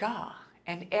word "ga."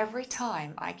 And every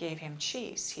time I gave him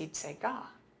cheese, he'd say "ga."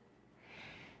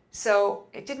 So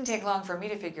it didn't take long for me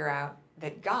to figure out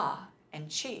that "ga" and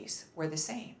cheese were the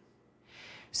same.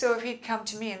 So if he'd come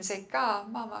to me and say, "Ga,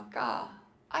 mama, ga,"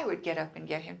 I would get up and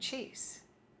get him cheese.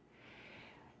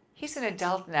 He's an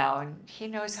adult now and he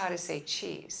knows how to say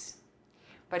cheese,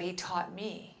 but he taught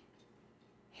me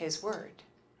his word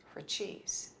for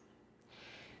cheese.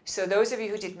 So those of you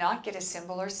who did not get a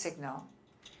symbol or signal,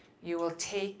 you will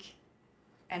take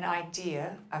an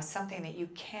idea of something that you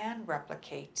can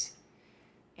replicate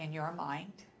in your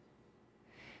mind.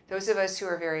 Those of us who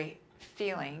are very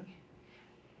feeling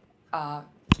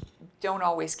don't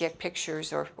always get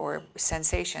pictures or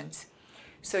sensations.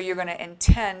 So you're going to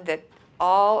intend that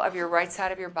all of your right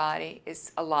side of your body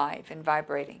is alive and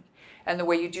vibrating. And the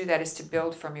way you do that is to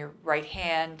build from your right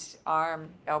hand, arm,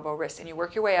 elbow, wrist, and you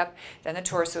work your way up, then the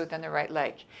torso, then the right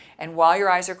leg. And while your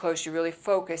eyes are closed, you really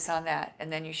focus on that.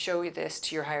 And then you show this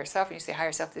to your higher self, and you say,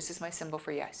 "Higher self, this is my symbol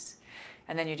for yes."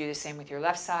 And then you do the same with your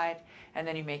left side, and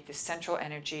then you make this central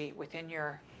energy within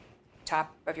your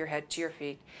top of your head to your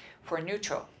feet for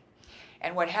neutral.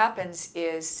 And what happens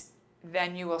is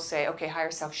then you will say, "Okay,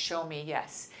 higher self, show me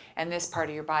yes." And this part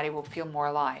of your body will feel more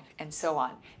alive, and so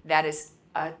on. That is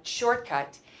a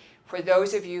shortcut for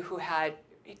those of you who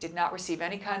did not receive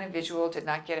any kind of visual, did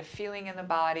not get a feeling in the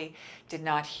body, did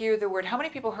not hear the word. How many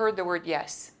people heard the word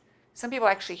yes? Some people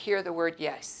actually hear the word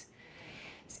yes.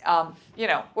 You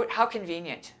know, how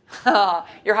convenient.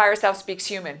 Your higher self speaks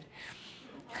human.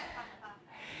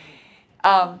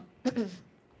 All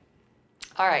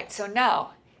right, so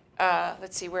now,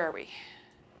 let's see, where are we?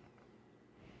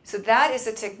 So that is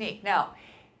a technique. Now,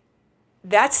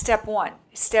 that's step one.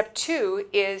 Step two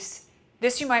is,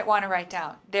 this you might want to write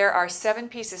down. There are 7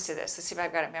 pieces to this. Let's see if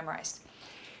I've got it memorized.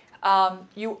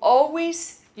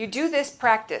 You do this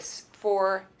practice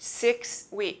for 6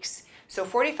 weeks. So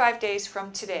 45 days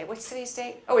from today. What's today's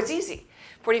date? Oh, it's easy.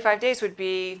 45 days would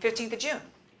be 15th of June.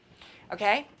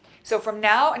 Okay? So from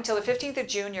now until the 15th of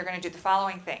June, you're going to do the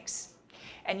following things.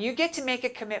 And you get to make a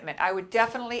commitment. I would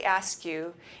definitely ask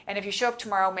you, and if you show up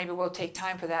tomorrow, maybe we'll take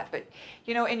time for that. But,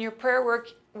 you know, in your prayer work,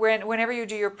 whenever you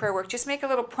do your prayer work, just make a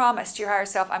little promise to your higher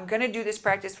self. I'm going to do this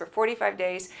practice for 45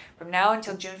 days from now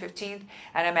until June 15th,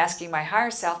 and I'm asking my higher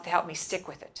self to help me stick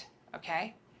with it.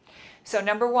 Okay? So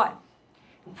number 1,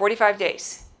 45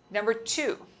 days. Number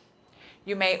 2,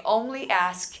 you may only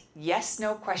ask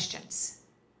yes/no questions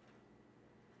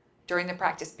during the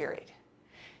practice period.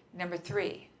 Number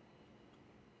 3,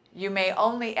 you may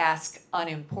only ask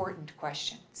unimportant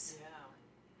questions.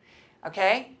 Yeah.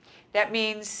 Okay? That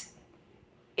means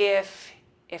if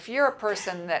you're a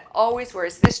person that always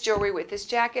wears this jewelry with this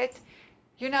jacket,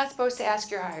 you're not supposed to ask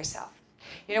your higher self.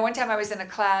 You know, one time I was in a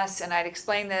class and I'd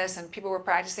explain this and people were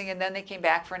practicing, and then they came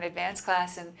back for an advanced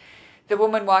class and the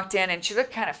woman walked in and she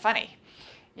looked kind of funny.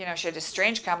 You know, she had a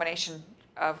strange combination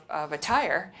of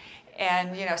attire,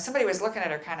 and, you know, somebody was looking at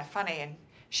her kind of funny, and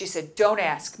she said, "Don't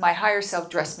ask. My higher self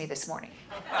dressed me this morning."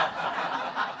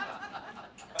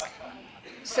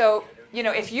 So, you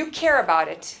know, if you care about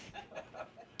it,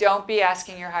 don't be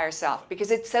asking your higher self,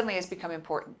 because it suddenly has become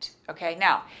important. Okay,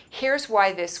 now, here's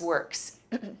why this works.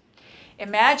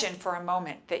 Imagine for a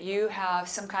moment that you have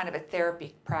some kind of a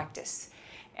therapy practice,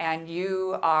 and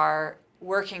you are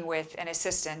working with an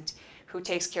assistant who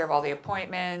takes care of all the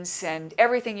appointments and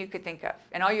everything you could think of,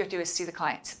 and all you have to do is see the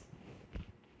clients.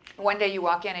 One day you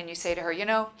walk in and you say to her, you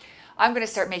know, I'm going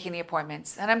to start making the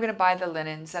appointments, and I'm going to buy the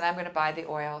linens, and I'm going to buy the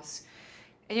oils.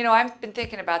 And, you know, I've been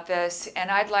thinking about this, and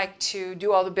I'd like to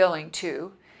do all the billing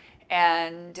too.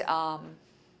 And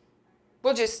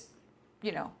we'll just,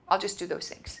 you know, I'll just do those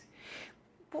things.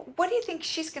 What do you think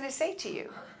she's going to say to you?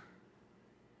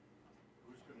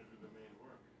 Who's going to do the main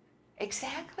work?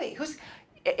 Exactly.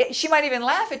 She might even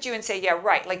laugh at you and say, yeah,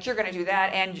 right, like you're going to do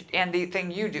that and the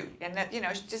thing you do. And that, you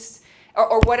know, just,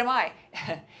 or what am I?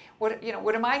 What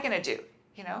am I going to do?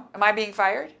 You know, am I being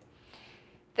fired?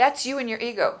 That's you and your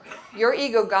ego. Your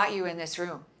ego got you in this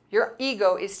room. Your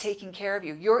ego is taking care of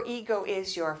you. Your ego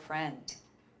is your friend.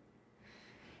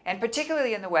 And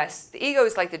particularly in the West, the ego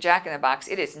is like the jack-in-the-box.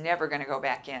 It is never going to go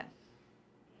back in.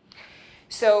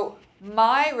 So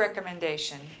my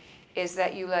recommendation is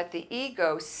that you let the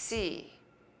ego see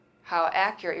how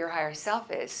accurate your higher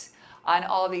self is on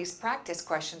all these practice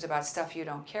questions about stuff you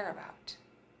don't care about.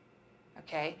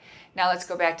 Okay? Now let's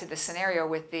go back to the scenario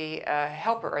with the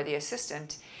helper or the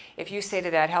assistant. If you say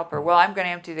to that helper, well, I'm going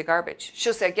to empty the garbage,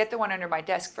 she'll say, get the one under my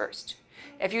desk first.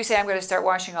 If you say, I'm going to start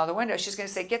washing all the windows, she's going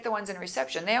to say, get the ones in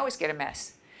reception. They always get a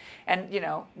mess. And, you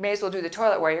know, may as well do the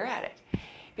toilet while you're at it.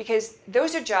 Because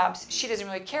those are jobs she doesn't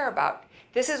really care about.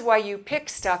 This is why you pick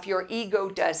stuff your ego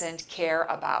doesn't care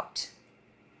about.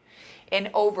 And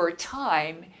over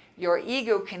time, your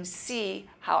ego can see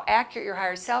how accurate your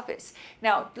higher self is.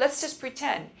 Now, let's just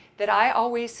pretend that I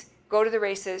always go to the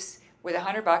races with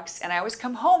 $100 and I always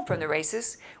come home from the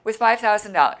races with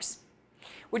 $5,000.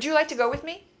 Would you like to go with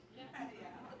me? Yeah.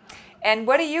 And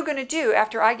what are you going to do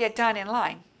after I get done in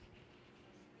line?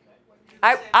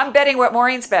 I'm betting what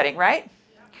Maureen's betting, right?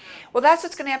 Well, that's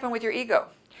what's going to happen with your ego.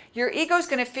 Your ego is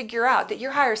going to figure out that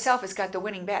your higher self has got the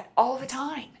winning bet all the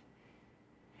time.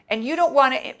 And you don't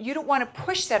want to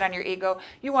push that on your ego.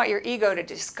 You want your ego to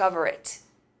discover it.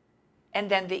 And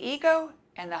then the ego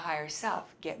and the higher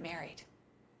self get married.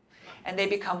 And they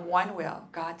become one will,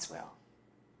 God's will.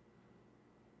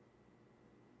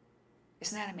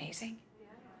 Isn't that amazing?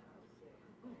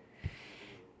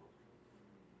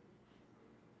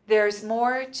 There's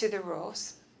more to the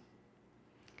rules.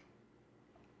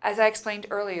 As I explained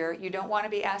earlier, you don't want to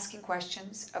be asking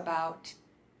questions about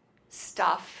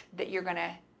stuff that you're going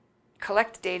to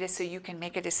collect data so you can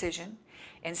make a decision.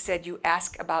 Instead, you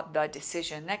ask about the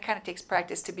decision. That kind of takes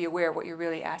practice to be aware of what you're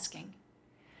really asking.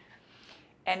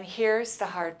 And here's the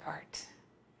hard part.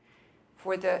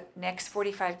 For the next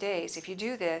 45 days, if you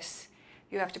do this,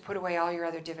 you have to put away all your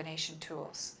other divination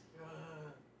tools.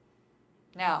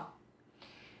 Now,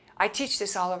 I teach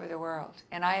this all over the world,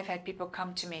 and I have had people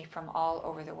come to me from all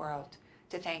over the world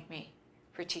to thank me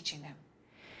for teaching them.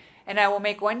 And I will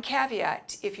make one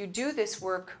caveat. If you do this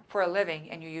work for a living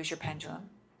and you use your pendulum,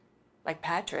 like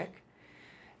Patrick,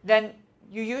 then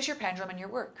you use your pendulum in your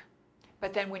work.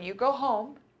 But then when you go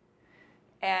home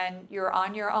and you're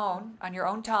on your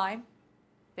own time,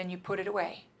 then you put it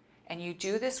away. And you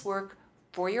do this work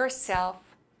for yourself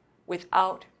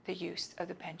without the use of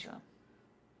the pendulum.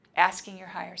 Asking your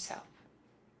higher self.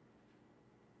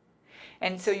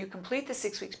 And so you complete the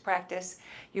 6 weeks practice.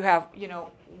 You have,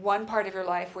 one part of your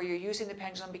life where you're using the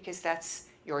pendulum because that's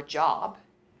your job.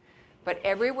 But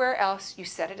everywhere else, you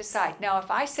set it aside. Now, if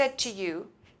I said to you,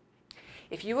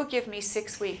 if you will give me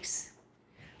 6 weeks,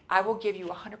 I will give you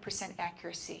 100%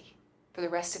 accuracy for the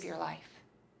rest of your life.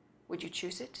 Would you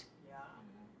choose it? Yeah.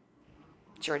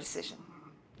 It's your decision.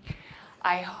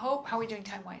 I hope, how are we doing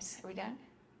time-wise? Are we done?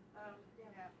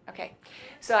 Yeah. Okay.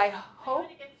 So I hope,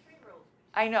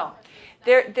 I know.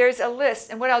 There's a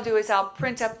list, and what I'll do is I'll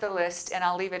print up the list, and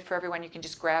I'll leave it for everyone. You can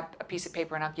just grab a piece of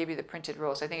paper, and I'll give you the printed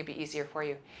rules. I think it'd be easier for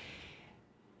you.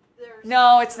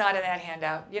 No, it's not in that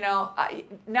handout.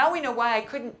 Now we know why I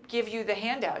couldn't give you the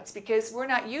handouts, because we're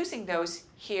not using those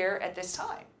here at this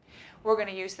time. We're going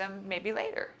to use them maybe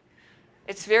later.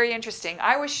 It's very interesting.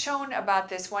 I was shown about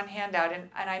this one handout, and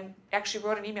I actually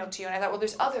wrote an email to you, and I thought, well,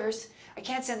 there's others. I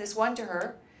can't send this one to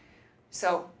her.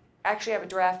 So actually I have a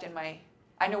draft in my,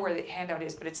 I know where the handout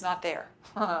is, but it's not there.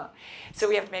 So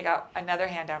we have to make out another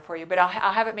handout for you, but I'll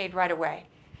have it made right away.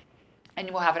 And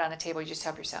we'll have it on the table. You just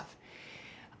help yourself.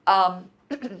 So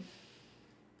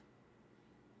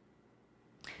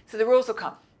the rules will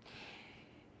come.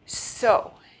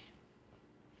 So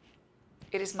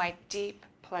it is my deep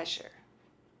pleasure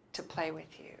to play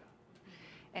with you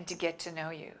and to get to know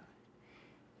you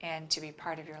and to be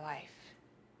part of your life.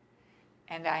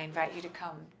 And I invite you to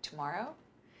come tomorrow.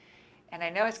 And I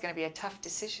know it's going to be a tough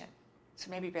decision, so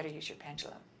maybe you better use your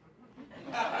pendulum.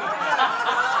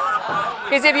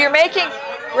 Because if you're making,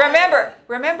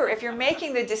 remember, if you're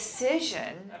making the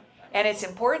decision and it's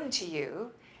important to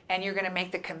you and you're going to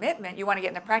make the commitment, you want to get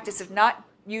in the practice of not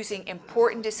using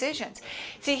important decisions.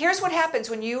 See, here's what happens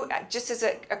when you, just as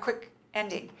a quick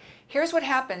ending, here's what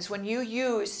happens when you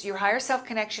use your higher self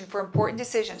connection for important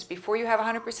decisions before you have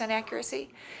 100%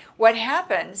 accuracy. What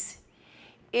happens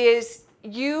is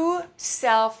you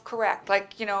self-correct.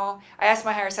 Like, I asked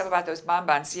my higher self about those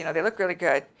bonbons. They look really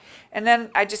good. And then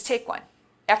I just take one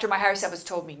after my higher self has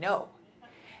told me no.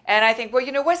 And I think, well,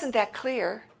 wasn't that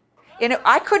clear?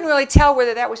 I couldn't really tell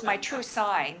whether that was my true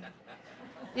sign.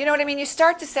 You know what I mean? You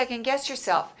start to second guess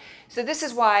yourself. So this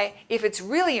is why, if it's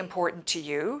really important to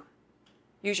you,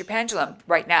 use your pendulum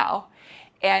right now.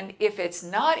 And if it's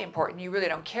not important, you really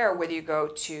don't care whether you go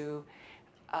to,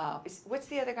 what's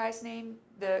the other guy's name?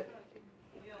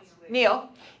 Neil.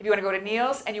 If you want to go to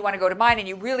Neil's and you want to go to mine and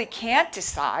you really can't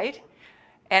decide,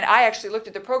 and I actually looked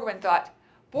at the program and thought,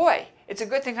 boy, it's a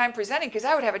good thing I'm presenting because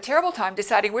I would have a terrible time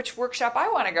deciding which workshop I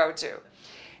want to go to.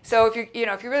 So if you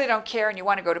really don't care and you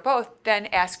want to go to both, then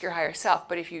ask your higher self.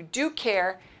 But if you do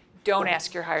care, don't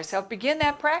ask your higher self. Begin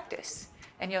that practice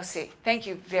and you'll see. Thank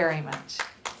you very much.